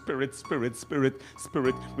seeing spirit, spirit, spirit,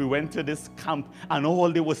 spirit. We went to this camp, and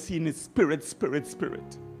all they were seeing is spirit, spirit,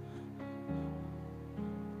 spirit.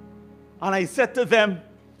 And I said to them,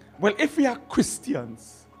 well, if we are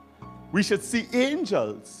Christians, we should see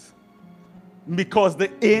angels, because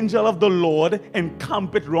the angel of the Lord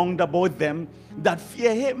encampeth round about them that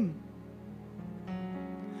fear him.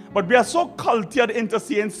 But we are so cultured into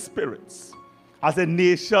seeing spirits. As a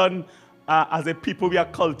nation, as a people, we are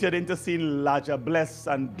cultured into seeing Laja Bless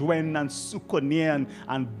and Dwen and Sukone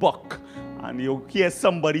and Buck. And you hear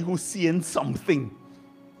somebody who's seeing something.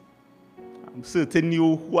 I'm certain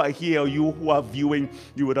you who are here, you who are viewing,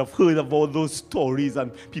 you would have heard of all those stories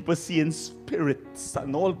and people seeing spirits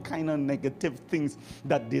and all kind of negative things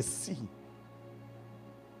that they see.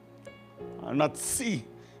 And not see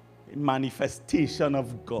a manifestation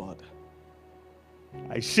of God.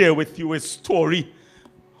 I share with you a story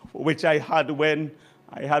which I had when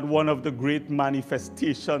I had one of the great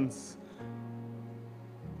manifestations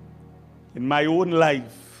in my own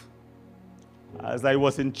life. As I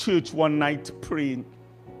was in church one night praying,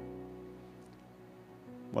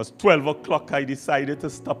 it was 12 o'clock, I decided to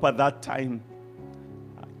stop at that time.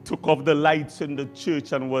 I took off the lights in the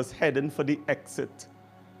church and was heading for the exit.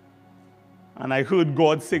 And I heard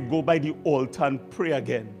God say, go by the altar and pray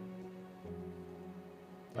again.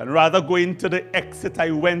 And rather going to the exit, I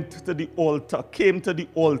went to the altar, came to the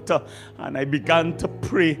altar, and I began to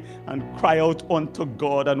pray and cry out unto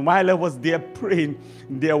God. And while I was there praying,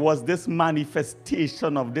 there was this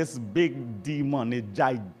manifestation of this big demon, a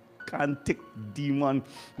gigantic demon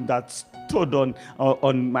that stood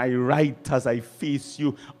on my right as I face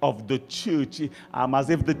you of the church, as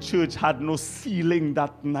if the church had no ceiling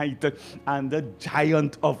that night, and the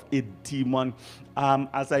giant of a demon.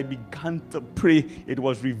 As I began to pray, it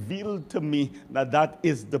was revealed to me that that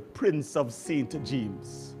is the Prince of St.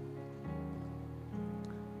 James.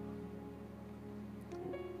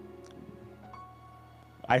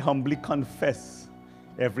 I humbly confess,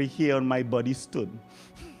 every hair on my body stood.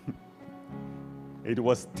 It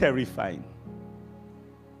was terrifying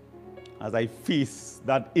as I faced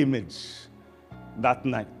that image that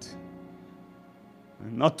night.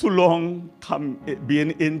 Not too long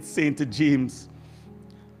being in St. James,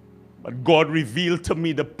 but God revealed to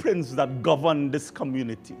me the prince that governed this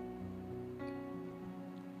community.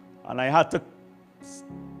 And I had to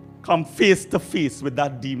come face to face with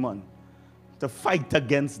that demon, to fight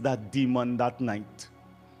against that demon that night.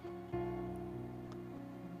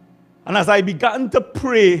 And as I began to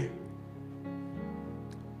pray,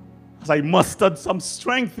 as I mustered some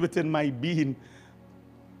strength within my being,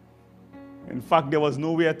 in fact, there was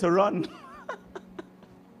nowhere to run.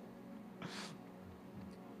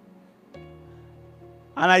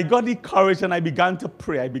 And I got the courage and I began to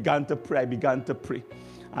pray. I began to pray.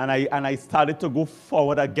 And I started to go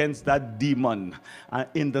forward against that demon.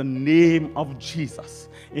 In the name of Jesus.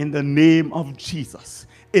 In the name of Jesus.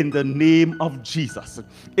 In the name of Jesus.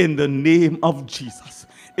 In the name of Jesus.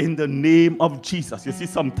 In the name of Jesus. You see,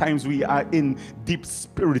 sometimes we are in deep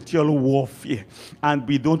spiritual warfare and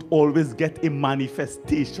we don't always get a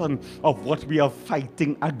manifestation of what we are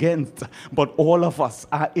fighting against. But all of us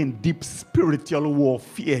are in deep spiritual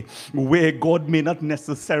warfare where God may not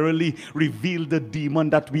necessarily reveal the demon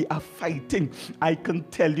that we are fighting. I can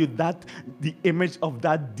tell you that the image of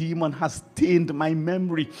that demon has stained my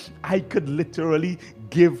memory. I could literally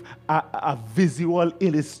give a visual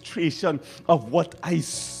illustration of what I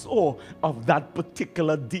saw of that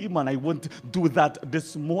particular demon. I won't do that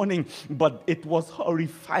this morning, but it was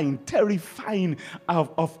horrifying, terrifying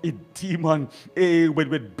of a demon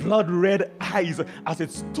with blood red eyes as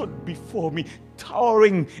it stood before me,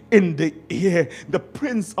 towering in the air, the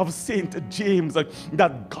Prince of St. James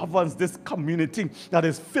that governs this community that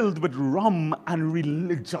is filled with rum and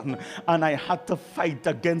religion. And I had to fight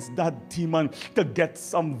against that demon to get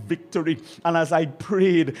some victory. And as I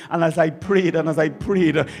prayed,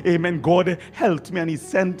 amen, God helped me and he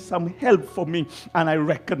sent some help for me. And I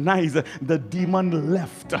recognized the demon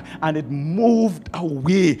left and it moved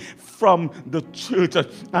away from the church.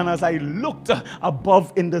 And as I looked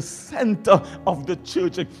above in the center of the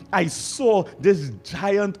church, I saw this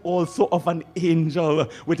giant also of an angel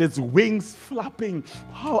with its wings flapping,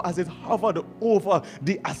 how as it hovered over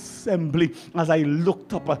the assembly. As I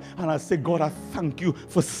looked up and I said, God, I thank you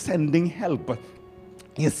for sending help.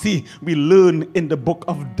 You see, we learn in the book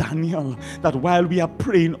of Daniel that while we are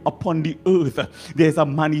praying upon the earth, there's a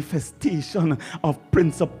manifestation of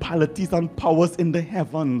principalities and powers in the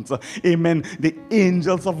heavens. Amen. The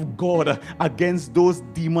angels of God against those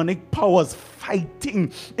demonic powers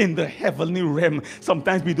fighting in the heavenly realm.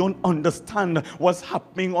 Sometimes we don't understand what's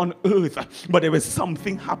happening on earth, but there is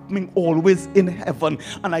something happening always in heaven.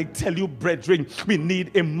 And I tell you, brethren, we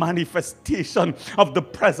need a manifestation of the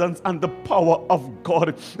presence and the power of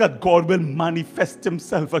God, that God will manifest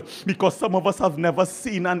himself, because some of us have never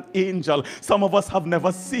seen an angel. Some of us have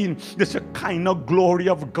never seen the Shekinah glory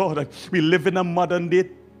of God. We live in a modern day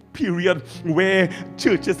period where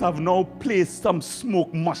churches have now placed some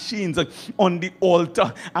smoke machines on the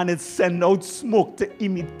altar, and it sends out smoke to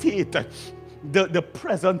imitate the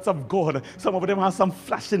presence of God. Some of them have some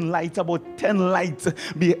flashing lights, about 10 lights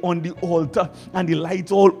be on the altar, and the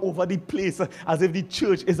lights all over the place, as if the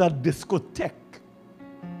church is a discotheque.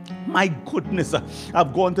 My goodness,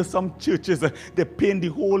 I've gone to some churches, they paint the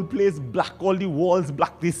whole place black, all the walls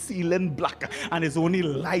black, the ceiling black, and it's only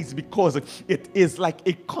lights because it is like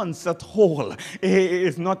a concert hall.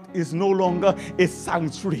 It's no longer a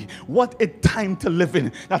sanctuary. What a time to live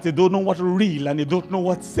in, that you don't know what real and you don't know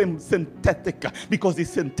what synthetic, because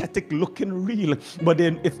it's synthetic looking real, but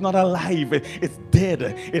then it's not alive, it's dead.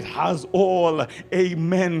 It has all,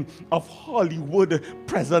 amen, of Hollywood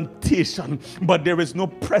presentation, but there is no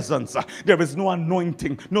presence. There is no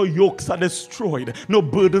anointing. No yokes are destroyed. No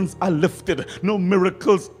burdens are lifted. No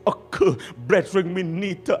miracles occur. Brethren, we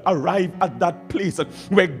need to arrive at that place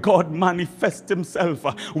where God manifests himself,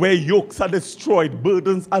 where yokes are destroyed,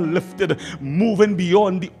 burdens are lifted, moving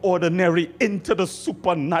beyond the ordinary into the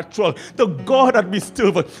supernatural. The God that we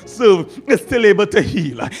serve is still able to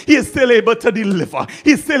heal. He is still able to deliver.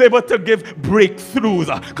 He is still able to give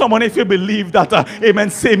breakthroughs. Come on, if you believe that, amen,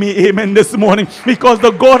 say me amen this morning, because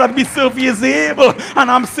the God that we serve, he is able. And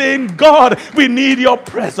I'm saying, God, we need your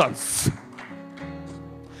presence.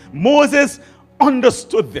 Moses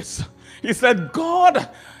understood this. He said, God,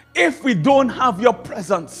 if we don't have your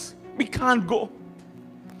presence, we can't go.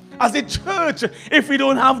 As a church, if we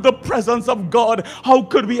don't have the presence of God, how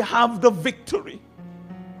could we have the victory?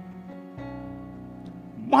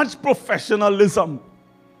 Much professionalism.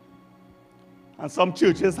 And some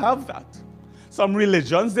churches have that. Some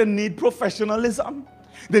religions, they need professionalism.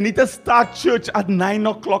 They need to start church at 9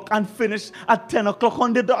 o'clock and finish at 10 o'clock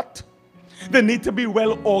on the dot. They need to be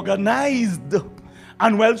well organized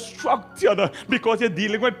and well structured, because you're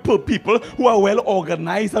dealing with people who are well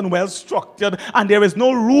organized and well structured, and there is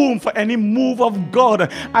no room for any move of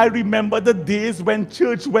God. I remember the days when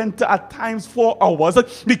church went at times 4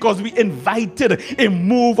 hours because we invited a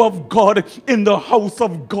move of God in the house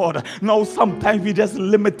of God. Now sometimes we just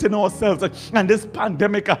limiting ourselves, and this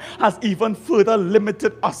pandemic has even further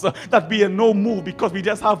limited us, that we are no move because we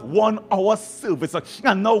just have 1 hour service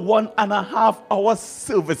and now 1.5 hour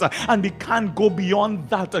service, and we can't go beyond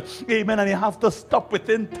that. Amen. And you have to stop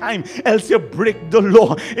within time, else you break the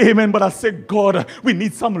law. Amen. But I say, God, we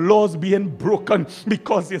need some laws being broken,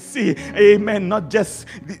 because you see, amen, not just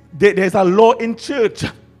there's a law in church,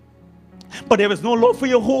 but there is no law for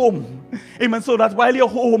your home. Amen. So that while you're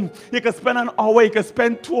home, you can spend an hour, you can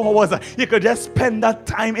spend 2 hours, you could just spend that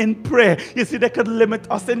time in prayer. You see, they could limit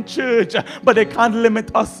us in church, but they can't limit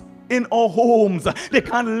us in our homes. They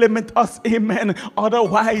can't limit us, amen,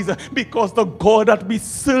 otherwise, because the God that we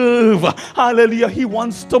serve, hallelujah, he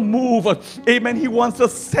wants to move, amen. He wants to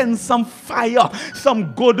send some fire,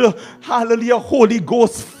 some good, hallelujah, Holy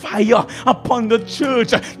Ghost fire upon the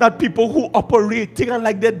church, that people who operating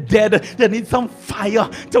like they're dead, they need some fire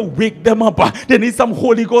to wake them up. They need some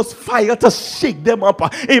Holy Ghost fire to shake them up.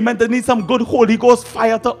 Amen. They need some good Holy Ghost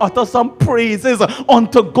fire to utter some praises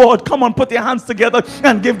unto God. Come on, put your hands together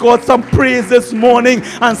and give God some praise this morning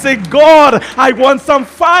and say, God, I want some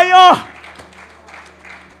fire.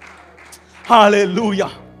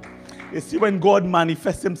 Hallelujah. You see, when God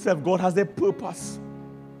manifests himself, God has a purpose.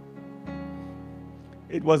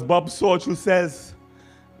 It was Bob Sorge who says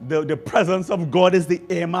the presence of God is the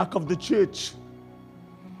earmark of the church.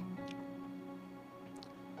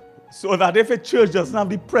 So that if a church doesn't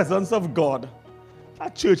have the presence of God,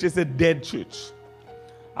 that church is a dead church.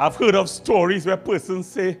 I've heard of stories where persons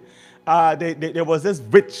say there was this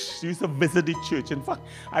witch who used to visit the church. In fact,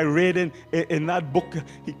 I read in that book,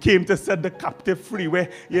 he came to set the captive free, where,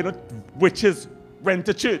 you know, witches went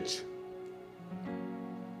to church.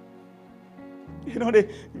 You know, the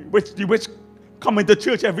witch coming to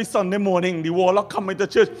church every Sunday morning. The warlock coming to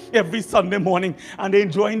church every Sunday morning, and they're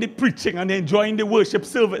enjoying the preaching and they're enjoying the worship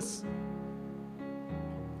service.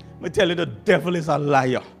 Let me tell you, the devil is a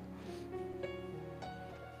liar.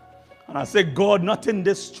 And I say, God, not in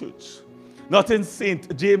this church. Not in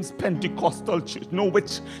St. James Pentecostal Church. No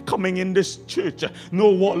witch coming in this church.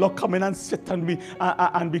 No warlock coming and sit and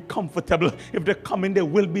be comfortable. If they come in, they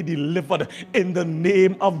will be delivered in the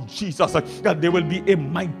name of Jesus. That there will be a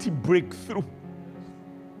mighty breakthrough.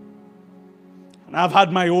 And I've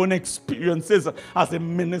had my own experiences as a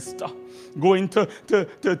minister. Going to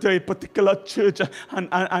a particular church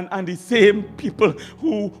and the same people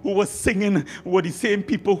who were singing were the same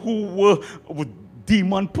people who were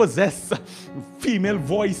demon possessed, female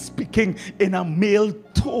voice speaking in a male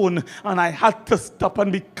tone, and I had to stop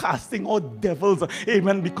and be casting out devils,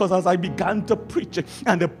 amen, because as I began to preach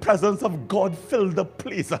and the presence of God filled the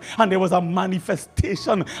place and there was a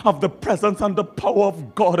manifestation of the presence and the power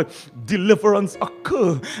of God, deliverance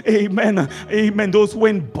occurred, amen, amen. Those who were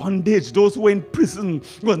in bondage, those who were in prison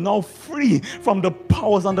were now free from the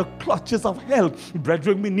powers and the clutches of hell.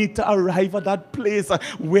 Brethren, we need to arrive at that place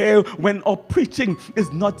where when our preaching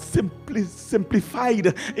is not simply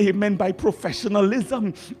simplified, amen, by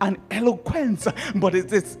professionalism and eloquence, but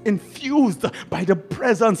it is infused by the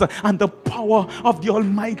presence and the power of the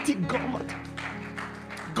Almighty God.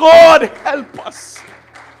 God help us.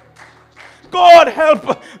 God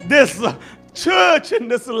help this church in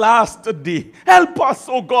this last day. Help us,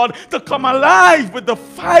 oh God, to come alive with the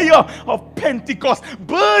fire of Pentecost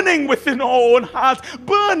burning within our own hearts,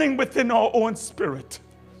 burning within our own spirit.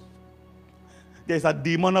 There's a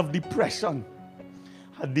demon of depression.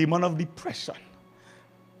 A demon of depression.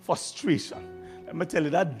 Frustration. Let me tell you,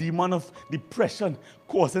 that demon of depression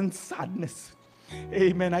causing sadness.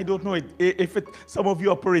 Amen. I don't know if some of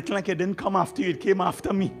you operating like it didn't come after you, it came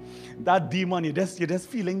after me. That demon, you're just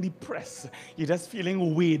feeling depressed. You're just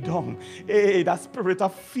feeling weighed down. Hey, that spirit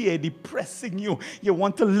of fear depressing you. You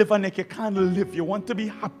want to live and you can't live. You want to be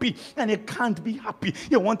happy and you can't be happy.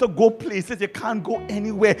 You want to go places, you can't go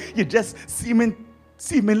anywhere. You're just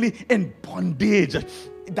seemingly in bondage.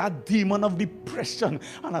 That demon of depression.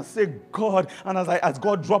 And I say, God, and as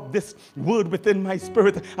God dropped this word within my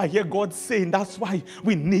spirit, I hear God saying that's why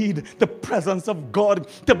we need the presence of God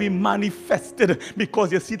to be manifested,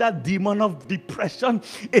 because you see that demon of depression,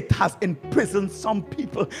 it has imprisoned some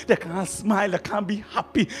people. They can't smile, they can't be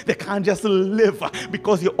happy, they can't just live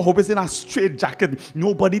because you're always in a straitjacket.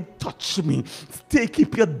 Nobody touch me.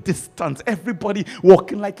 Keep your distance. Everybody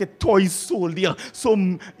walking like a toy soldier, so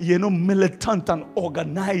militant and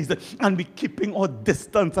organized, and we keeping our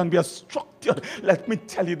distance and we are structured. Let me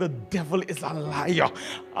tell you, the devil is a liar.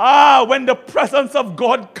 When the presence of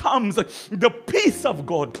God comes, the peace of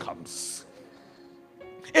God comes.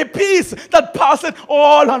 A peace that passeth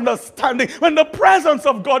all understanding. When the presence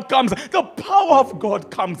of God comes, the power of God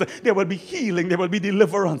comes. There will be healing, there will be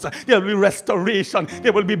deliverance, there will be restoration,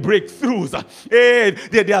 there will be breakthroughs.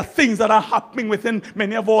 There are things that are happening within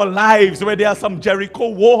many of our lives where there are some Jericho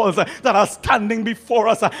walls that are standing before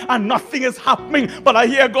us and nothing is happening. But I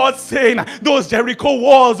hear God saying those Jericho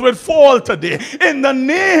walls will fall today in the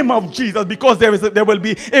name of Jesus, because there will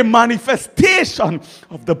be a manifestation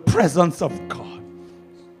of the presence of God.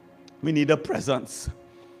 We need a presence.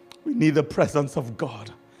 We need the presence of God.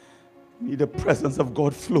 We need the presence of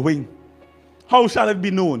God flowing. How shall it be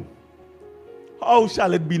known? How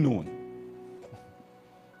shall it be known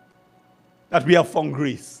that we have found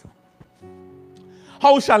grace?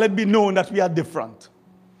 How shall it be known that we are different?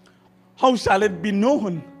 How shall it be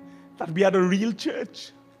known that we are the real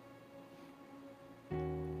church?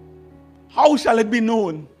 How shall it be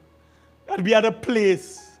known that we are the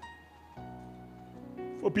place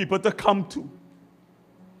for people to come to?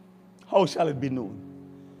 How shall it be known?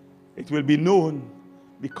 It will be known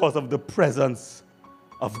because of the presence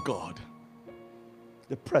of God.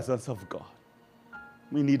 The presence of God.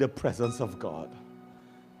 We need the presence of God.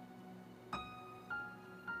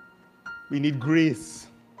 We need grace.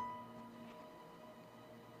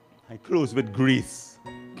 I close with grace.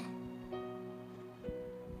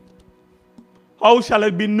 How shall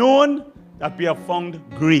it be known that we have found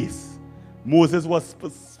grace? Moses was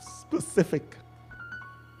specific.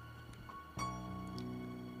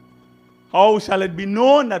 How shall it be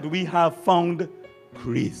known that we have found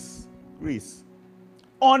grace? Grace.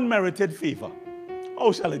 Unmerited favor.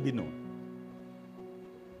 How shall it be known?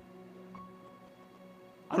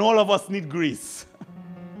 And all of us need grace.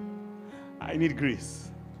 I need grace.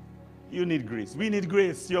 You need grace. We need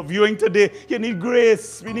grace. You're viewing today. You need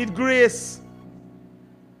grace. We need grace.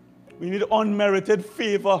 We need unmerited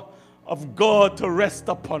favor of God to rest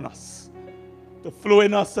upon us, to flow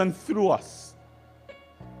in us and through us.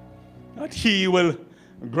 That He will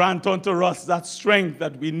grant unto us that strength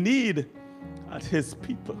that we need as His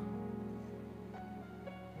people.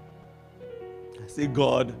 I say,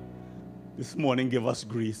 God, this morning give us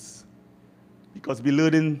grace. Because we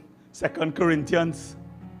learn in 2 Corinthians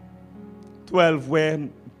 12 where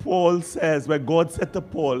Paul says, where God said to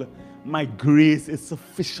Paul, my grace is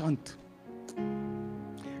sufficient.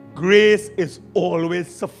 Grace is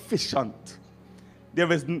always sufficient.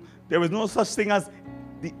 There is no such thing as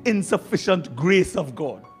the insufficient grace of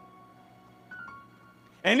God.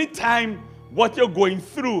 Anytime what you're going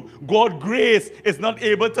through, God's grace is not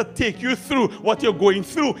able to take you through what you're going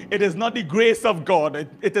through. It is not the grace of God.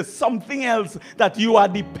 It is something else that you are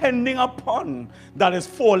depending upon that is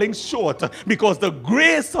falling short, because the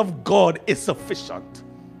grace of God is sufficient.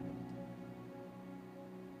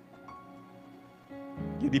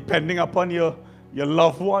 You're depending upon your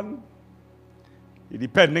loved one. You're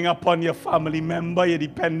depending upon your family member. You're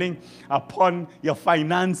depending upon your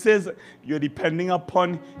finances. You're depending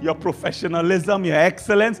upon your professionalism, your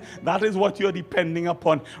excellence. That is what you're depending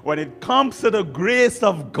upon. When it comes to the grace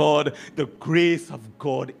of God, the grace of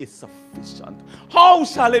God is sufficient. How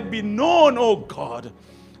shall it be known, O God,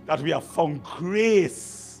 that we have found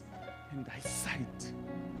grace in thy sight?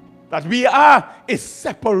 That we are a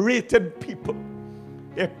separated people.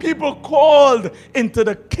 A people called into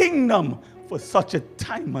the kingdom for such a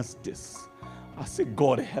time as this. I say,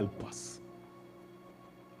 God help us.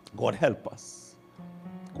 God help us.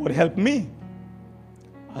 God help me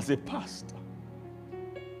as a pastor.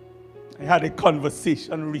 I had a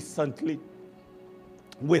conversation recently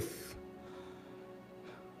with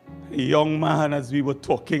a young man as we were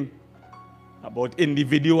talking about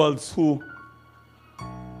individuals who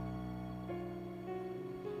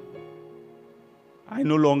I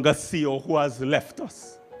no longer see or who has left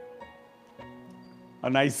us.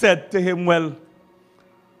 And I said to him, well,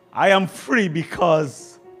 I am free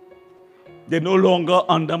because they're no longer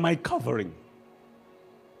under my covering.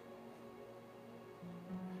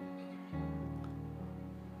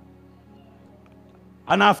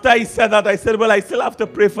 And after I said that, I said, well, I still have to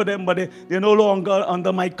pray for them, but they're no longer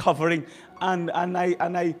under my covering. And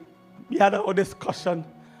we had our discussion.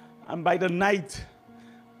 And by the night,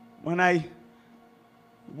 when I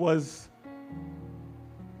was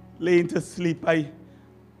laying to sleep,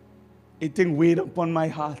 a thing weighed upon my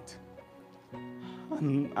heart.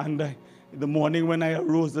 And in the morning when I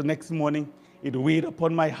arose the next morning, it weighed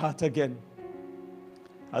upon my heart again.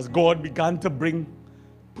 As God began to bring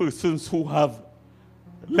persons who have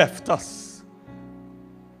left us,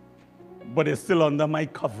 but they're still under my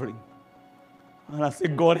covering. And I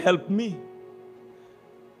said, God help me.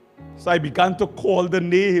 So I began to call the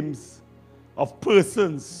names of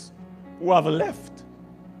persons who have left,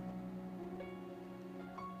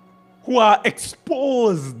 who are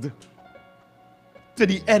exposed to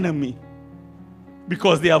the enemy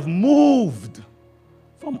because they have moved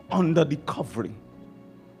from under the covering.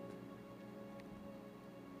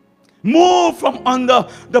 Move from under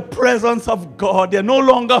the presence of God. They're no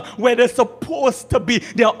longer where they're supposed to be.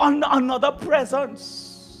 They're under another presence.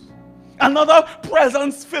 Another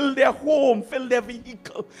presence fill their home, fill their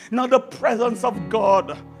vehicle. Not the presence of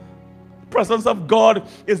God. Presence of God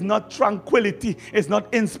is not tranquility, it's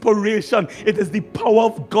not inspiration. It is the power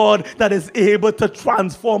of God that is able to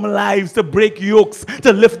transform lives, to break yokes,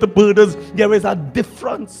 to lift the burdens. There is a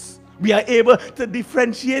difference. We are able to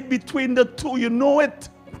differentiate between the two. You know it.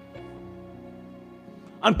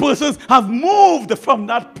 And persons have moved from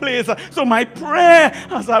that place. So my prayer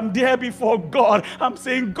as I'm there before God, I'm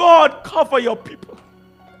saying, God, cover your people.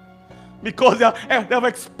 Because they have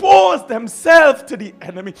exposed themselves to the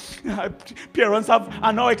enemy. Parents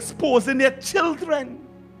are now exposing their children.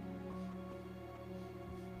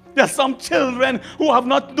 There are some children who have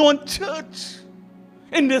not known church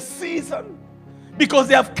in this season because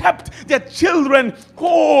they have kept their children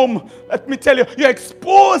home. Let me tell you, you're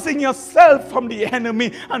exposing yourself from the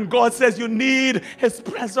enemy, and God says you need his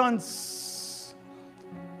presence.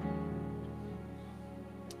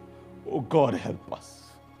 Oh God, help us.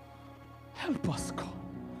 Help us, God.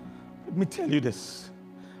 Let me tell you this,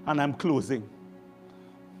 and I'm closing.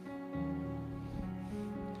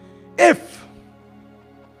 If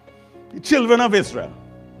the children of Israel,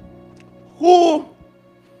 who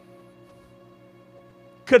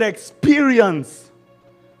could experience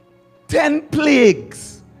 10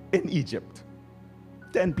 plagues in Egypt,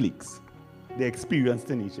 10 plagues they experienced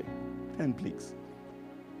in Egypt, 10 plagues.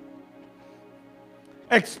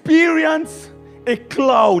 Experience a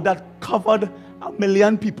cloud that covered 1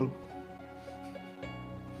 million people.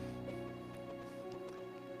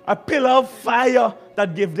 A pillar of fire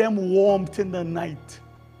that gave them warmth in the night.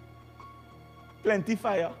 Plenty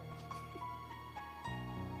fire.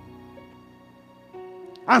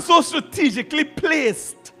 And so strategically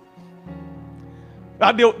placed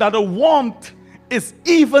that the warmth is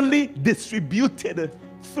evenly distributed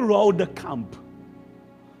throughout the camp.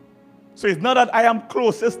 So it's not that I am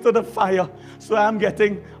closest to the fire, so I'm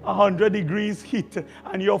getting 100 degrees heat,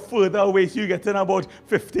 and you're further away, so you're getting about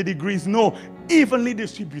 50 degrees. No, evenly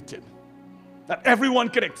distributed. That everyone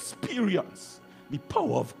can experience the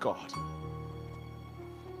power of God.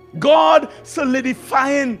 God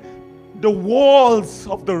solidifying the walls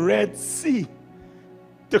of the Red Sea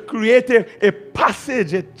to create a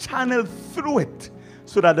passage, a channel through it,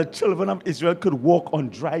 so that the children of Israel could walk on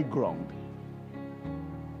dry ground.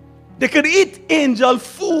 They could eat angel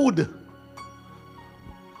food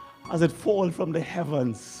as it falls from the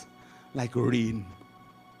heavens like rain.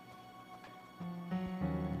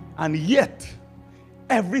 And yet,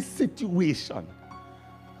 every situation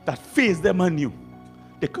that faced them anew,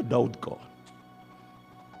 they could doubt God.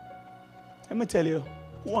 Let me tell you,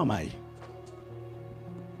 who am I?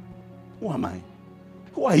 Who am I?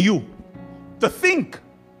 Who are you to think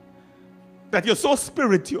that you're so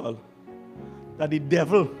spiritual that the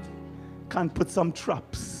devil can put some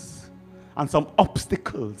traps and some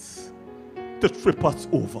obstacles to trip us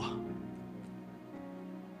over?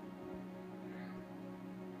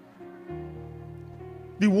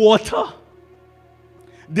 The water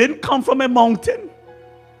didn't come from a mountain.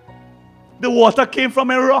 The water came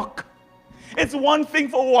from a rock. It's one thing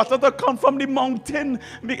for water to come from the mountain.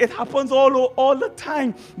 It happens all the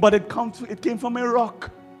time. But it came from a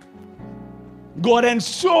rock. God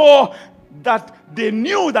ensured that they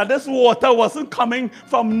knew that this water wasn't coming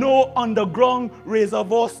from no underground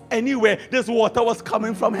reservoirs anywhere. This water was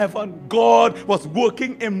coming from heaven. God was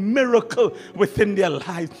working a miracle within their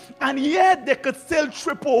lives. And yet they could still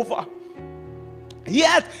trip over.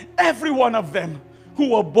 Yet every one of them who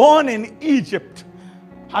were born in Egypt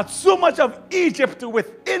had so much of Egypt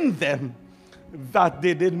within them that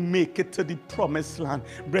they didn't make it to the promised land.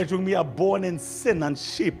 Brethren, we are born in sin and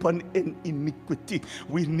shapen in iniquity.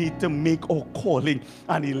 We need to make our calling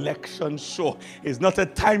and election sure. It's not a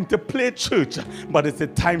time to play church, but it's a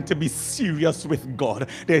time to be serious with God.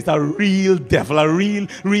 There's a real devil, a real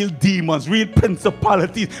demons, real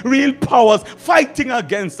principalities, real powers fighting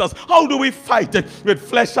against us. How do we fight it? With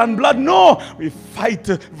flesh and blood? No, we fight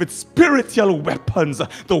with spiritual weapons,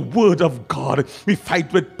 the word of God. We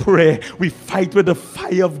fight with prayer. We fight with the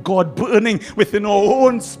fire of God burning within our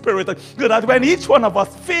own spirit, so that when each one of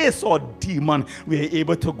us face our demon, we are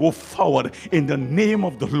able to go forward in the name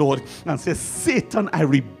of the Lord and say, Satan, I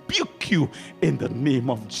rebuke you in the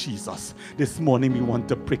name of Jesus. This morning we want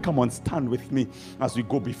to pray. Come on, stand with me as we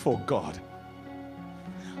go before God.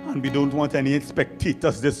 And we don't want any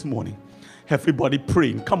spectators this morning. Everybody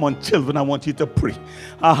praying. Come on, children, I want you to pray.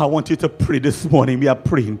 I want you to pray this morning. We are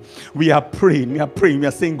praying. We are praying. We are praying. We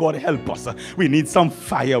are saying, God, help us. We need some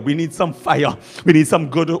fire. We need some fire. We need some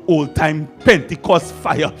good old-time Pentecost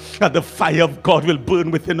fire. That the fire of God will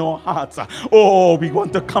burn within our hearts. Oh, we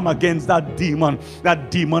want to come against that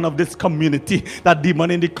demon of this community, that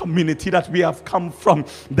demon in the community that we have come from,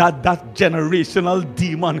 that generational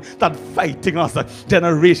demon that fighting us,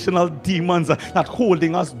 generational demons that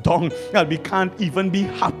holding us down, that we can't even be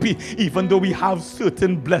happy even though we have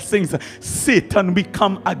certain blessings. Satan, we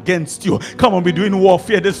come against you. Come on, we're doing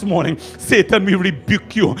warfare this morning. Satan, we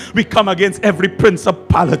rebuke you. We come against every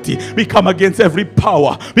principality. We come against every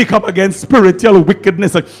power. We come against spiritual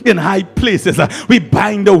wickedness in high places. We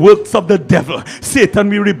bind the works of the devil. Satan,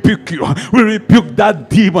 we rebuke you. We rebuke that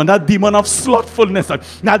demon of slothfulness,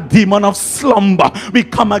 that demon of slumber. We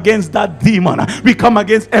come against that demon. We come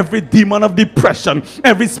against every demon of depression,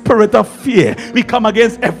 every spirit of fear. We come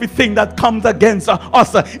against everything that comes against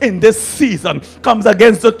us in this season, comes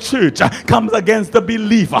against the church, comes against the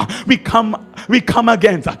believer. We come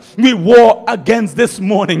against, we war against this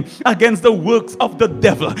morning, against the works of the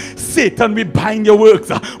devil. Satan, we bind your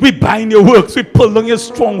works. We bind your works. We pull on your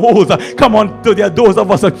strongholds. Come on, there are those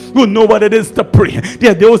of us who know what it is to pray.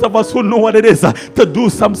 There are those of us who know what it is to do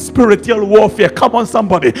some spiritual warfare. Come on,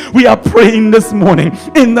 somebody. We are praying this morning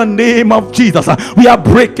in the name of Jesus. We are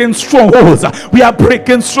breaking strongholds. We are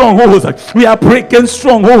breaking strongholds. We are breaking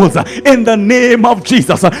strongholds in the name of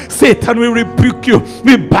Jesus. Satan, we rebuke you.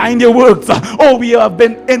 We bind your works. Oh, we have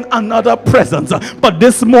been in another presence, but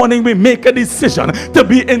this morning we make a decision to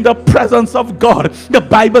be in the presence of God. The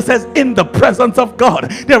Bible says in the presence of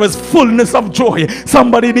God there is fullness of joy.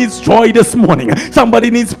 Somebody needs joy this morning.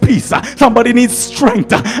 Somebody needs peace. Somebody needs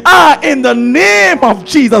strength. In the name of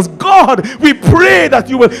Jesus, God, we pray that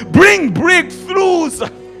you will bring breakthroughs.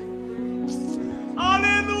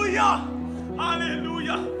 Hallelujah.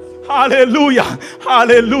 Hallelujah. Hallelujah.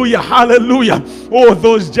 Hallelujah. Hallelujah. Oh,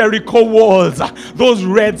 those Jericho walls, those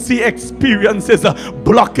Red Sea experiences,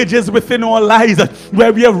 blockages within our lives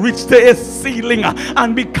where we have reached a ceiling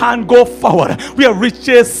and we can't go forward. We have reached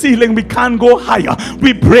a ceiling, we can't go higher.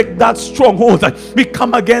 We break that stronghold. We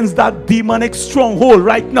come against that demonic stronghold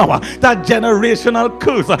right now. That generational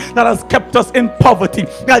curse that has kept us in poverty.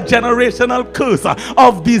 That generational curse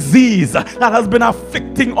of disease that has been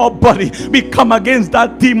afflicting our body. We come against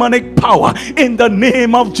that demonic power in the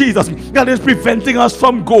name of Jesus that is preventing us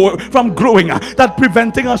from growing, that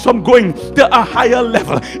preventing us from going to a higher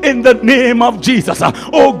level in the name of Jesus.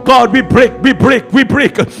 Oh God, we break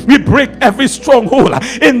every stronghold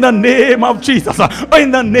in the name of Jesus.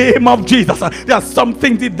 In the name of Jesus. There's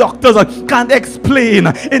something the doctors can't explain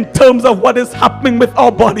in terms of what is happening with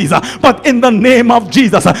our bodies, but in the name of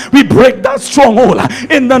Jesus we break that stronghold.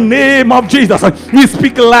 In the name of Jesus we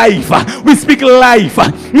speak life, we speak life,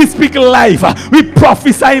 we speak life, we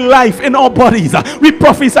prophesy life in our bodies, we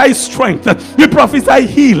prophesy strength, we prophesy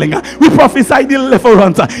healing, we prophesy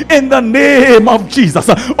deliverance in the name of Jesus.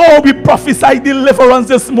 Oh, we prophesy deliverance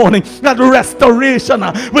this morning, that restoration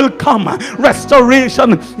will come.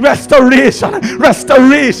 Restoration.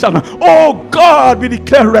 Oh God, we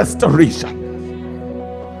declare restoration.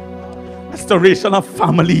 Restoration of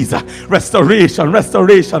families, restoration,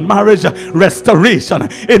 marriage, restoration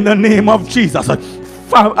in the name of Jesus.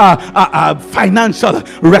 Financial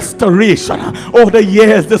restoration. Over the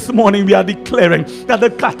years this morning we are declaring that the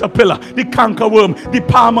caterpillar, the cankerworm, the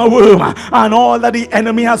palmer worm, and all that the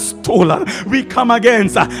enemy has stolen, we come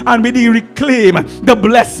against and we reclaim the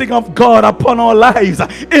blessing of God upon our lives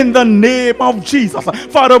in the name of Jesus.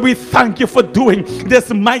 Father, we thank you for doing this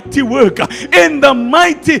mighty work in the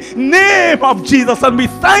mighty name of Jesus, and we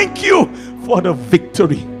thank you for the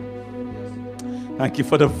victory. Thank you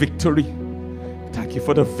for the victory. Thank you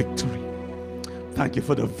for the victory. Thank you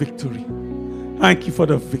for the victory. Thank you for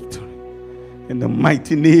the victory. In the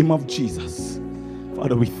mighty name of Jesus.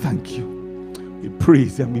 Father, we thank you. We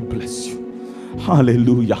praise you and we bless you.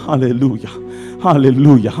 Hallelujah, hallelujah,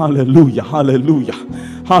 hallelujah, hallelujah, hallelujah,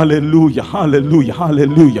 hallelujah, hallelujah,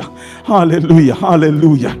 hallelujah, hallelujah,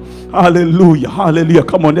 hallelujah. Hallelujah, hallelujah.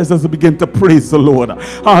 Come on, let's just begin to praise the Lord.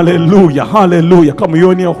 Hallelujah, hallelujah. Come on,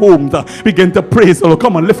 you're in your home, begin to praise the Lord.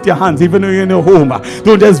 Come on, lift your hands even though you're in your home.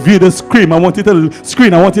 Don't just view the screen. I want you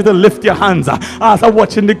to lift your hands. As I'm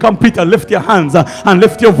watching the computer, lift your hands and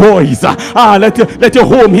lift your voice. Let your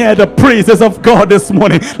home hear the praises of God this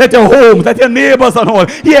morning. Let your home, let your neighbors and all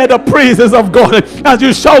hear the praises of God as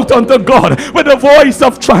you shout unto God with the voice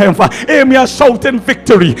of triumph. We are shouting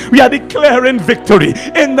victory. We are declaring victory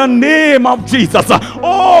in the name of Jesus.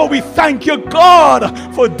 Oh, we thank you, God,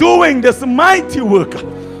 for doing this mighty work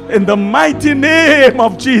in the mighty name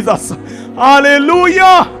of Jesus.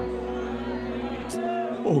 Hallelujah.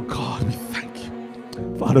 Oh God, we thank you.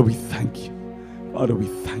 Father, we thank you. Father, we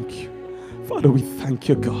thank you. Father, we thank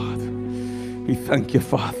you, God. We thank you,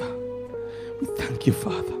 Father. We thank you,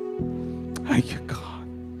 Father. Thank you, God.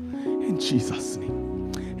 In Jesus'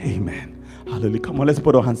 name, amen. Hallelujah. Come on, let's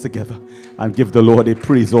put our hands together and give the Lord a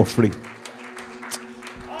praise offering.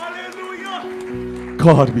 Hallelujah.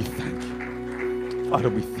 God, we thank you. Father,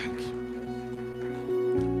 we thank you.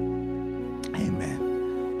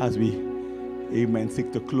 Amen. As we, amen,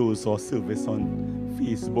 seek to close our service on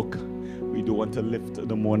Facebook, we do want to lift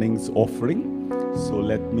the morning's offering. So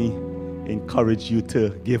let me encourage you to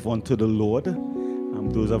give unto the Lord.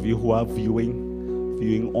 Those of you who are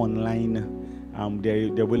viewing online,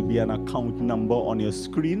 there will be an account number on your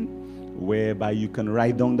screen whereby you can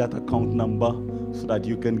write down that account number so that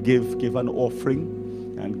you can give an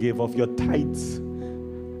offering and give of your tithes.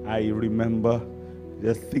 I remember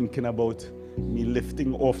just thinking about me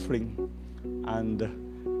lifting offering, and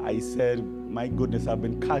I said, my goodness, I've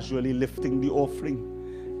been casually lifting the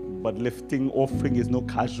offering, but lifting offering is no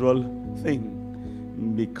casual thing,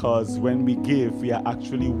 because when we give, we are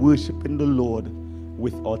actually worshiping the Lord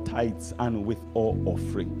with our tithes and with our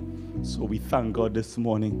offering. So we thank God this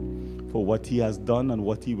morning for what he has done and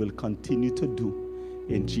what he will continue to do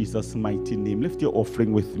in Jesus' mighty name. Lift your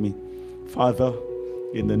offering with me. Father,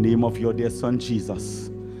 in the name of your dear son Jesus,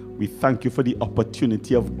 we thank you for the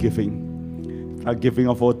opportunity of giving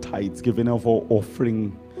of our tithes, giving of our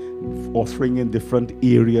offering in different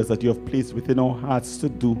areas that you have placed within our hearts to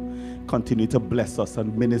do. Continue to bless us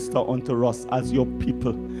and minister unto us as your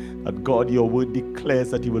people. That God, your word declares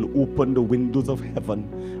that you will open the windows of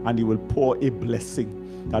heaven and you will pour a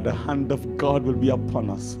blessing, that the hand of God will be upon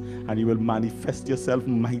us and you will manifest yourself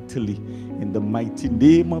mightily in the mighty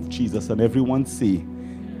name of Jesus. And everyone say,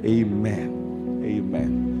 amen.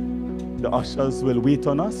 Amen. The ushers will wait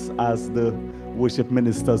on us as the worship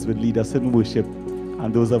ministers will lead us in worship.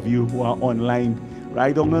 And those of you who are online,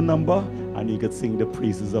 write down the number and you can sing the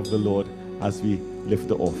praises of the Lord as we lift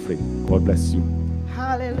the offering. God bless you.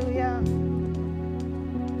 Hallelujah.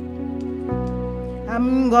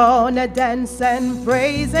 I'm gonna dance and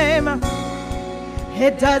praise him.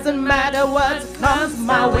 It doesn't matter what comes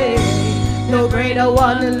my way. No greater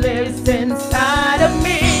one lives inside of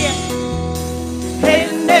me.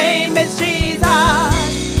 His name is Jesus.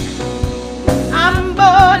 I'm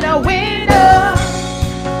born a winner,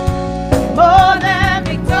 more than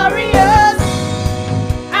victorious.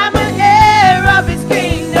 I'm an heir of his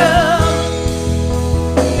kingdom,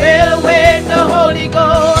 filled with the Holy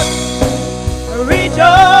Ghost.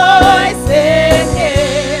 Rejoice in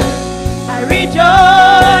him. I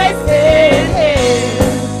rejoice in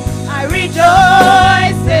him. I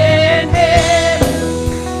rejoice in him.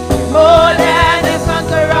 More than a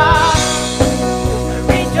conqueror. I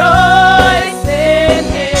rejoice in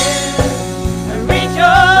him. I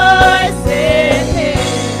rejoice in him.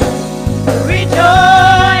 I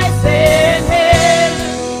rejoice in him.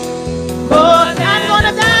 More than I'm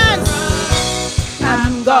gonna dance.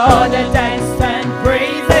 I'm gonna dance.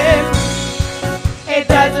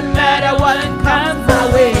 Doesn't matter what comes my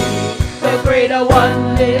way, the greater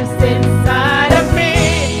one lives inside of me.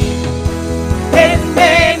 His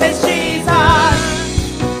name is Jesus.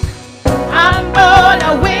 I'm born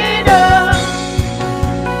a winner,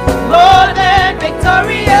 more than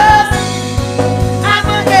victorious. I'm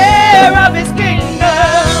an heir of his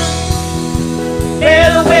kingdom,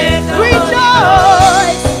 filled with the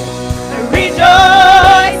rejoice. I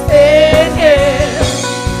rejoice in him.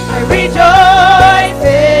 I rejoice.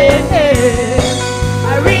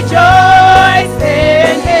 I rejoice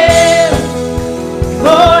in him.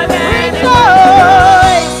 More than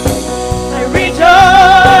rejoice. I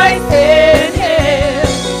rejoice in him.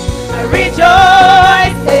 I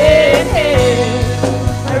rejoice in him.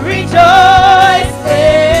 I rejoice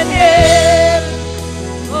in him.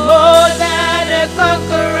 More than a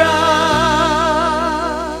conqueror.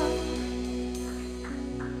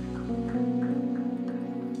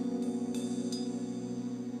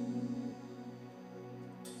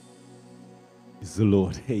 The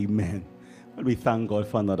Lord, amen. Well, we thank God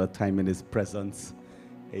for another time in his presence,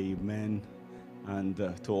 amen. And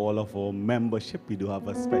to all of our membership, we do have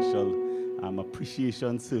a special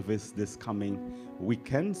appreciation service this coming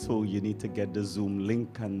weekend, so you need to get the Zoom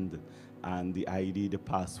link and the ID, the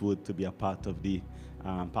password to be a part of the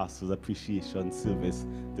pastor's appreciation service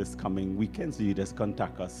this coming weekend. So you just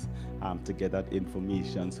contact us to get that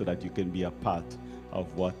information so that you can be a part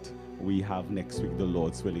of what we have next week, the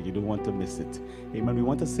Lord's willing. You don't want to miss it. Amen. We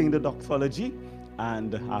want to sing the doxology,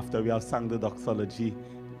 and after we have sung the doxology,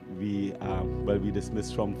 we will be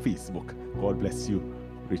dismissed from Facebook. God bless you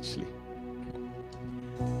richly.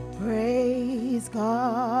 Praise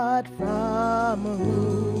God from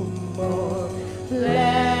whom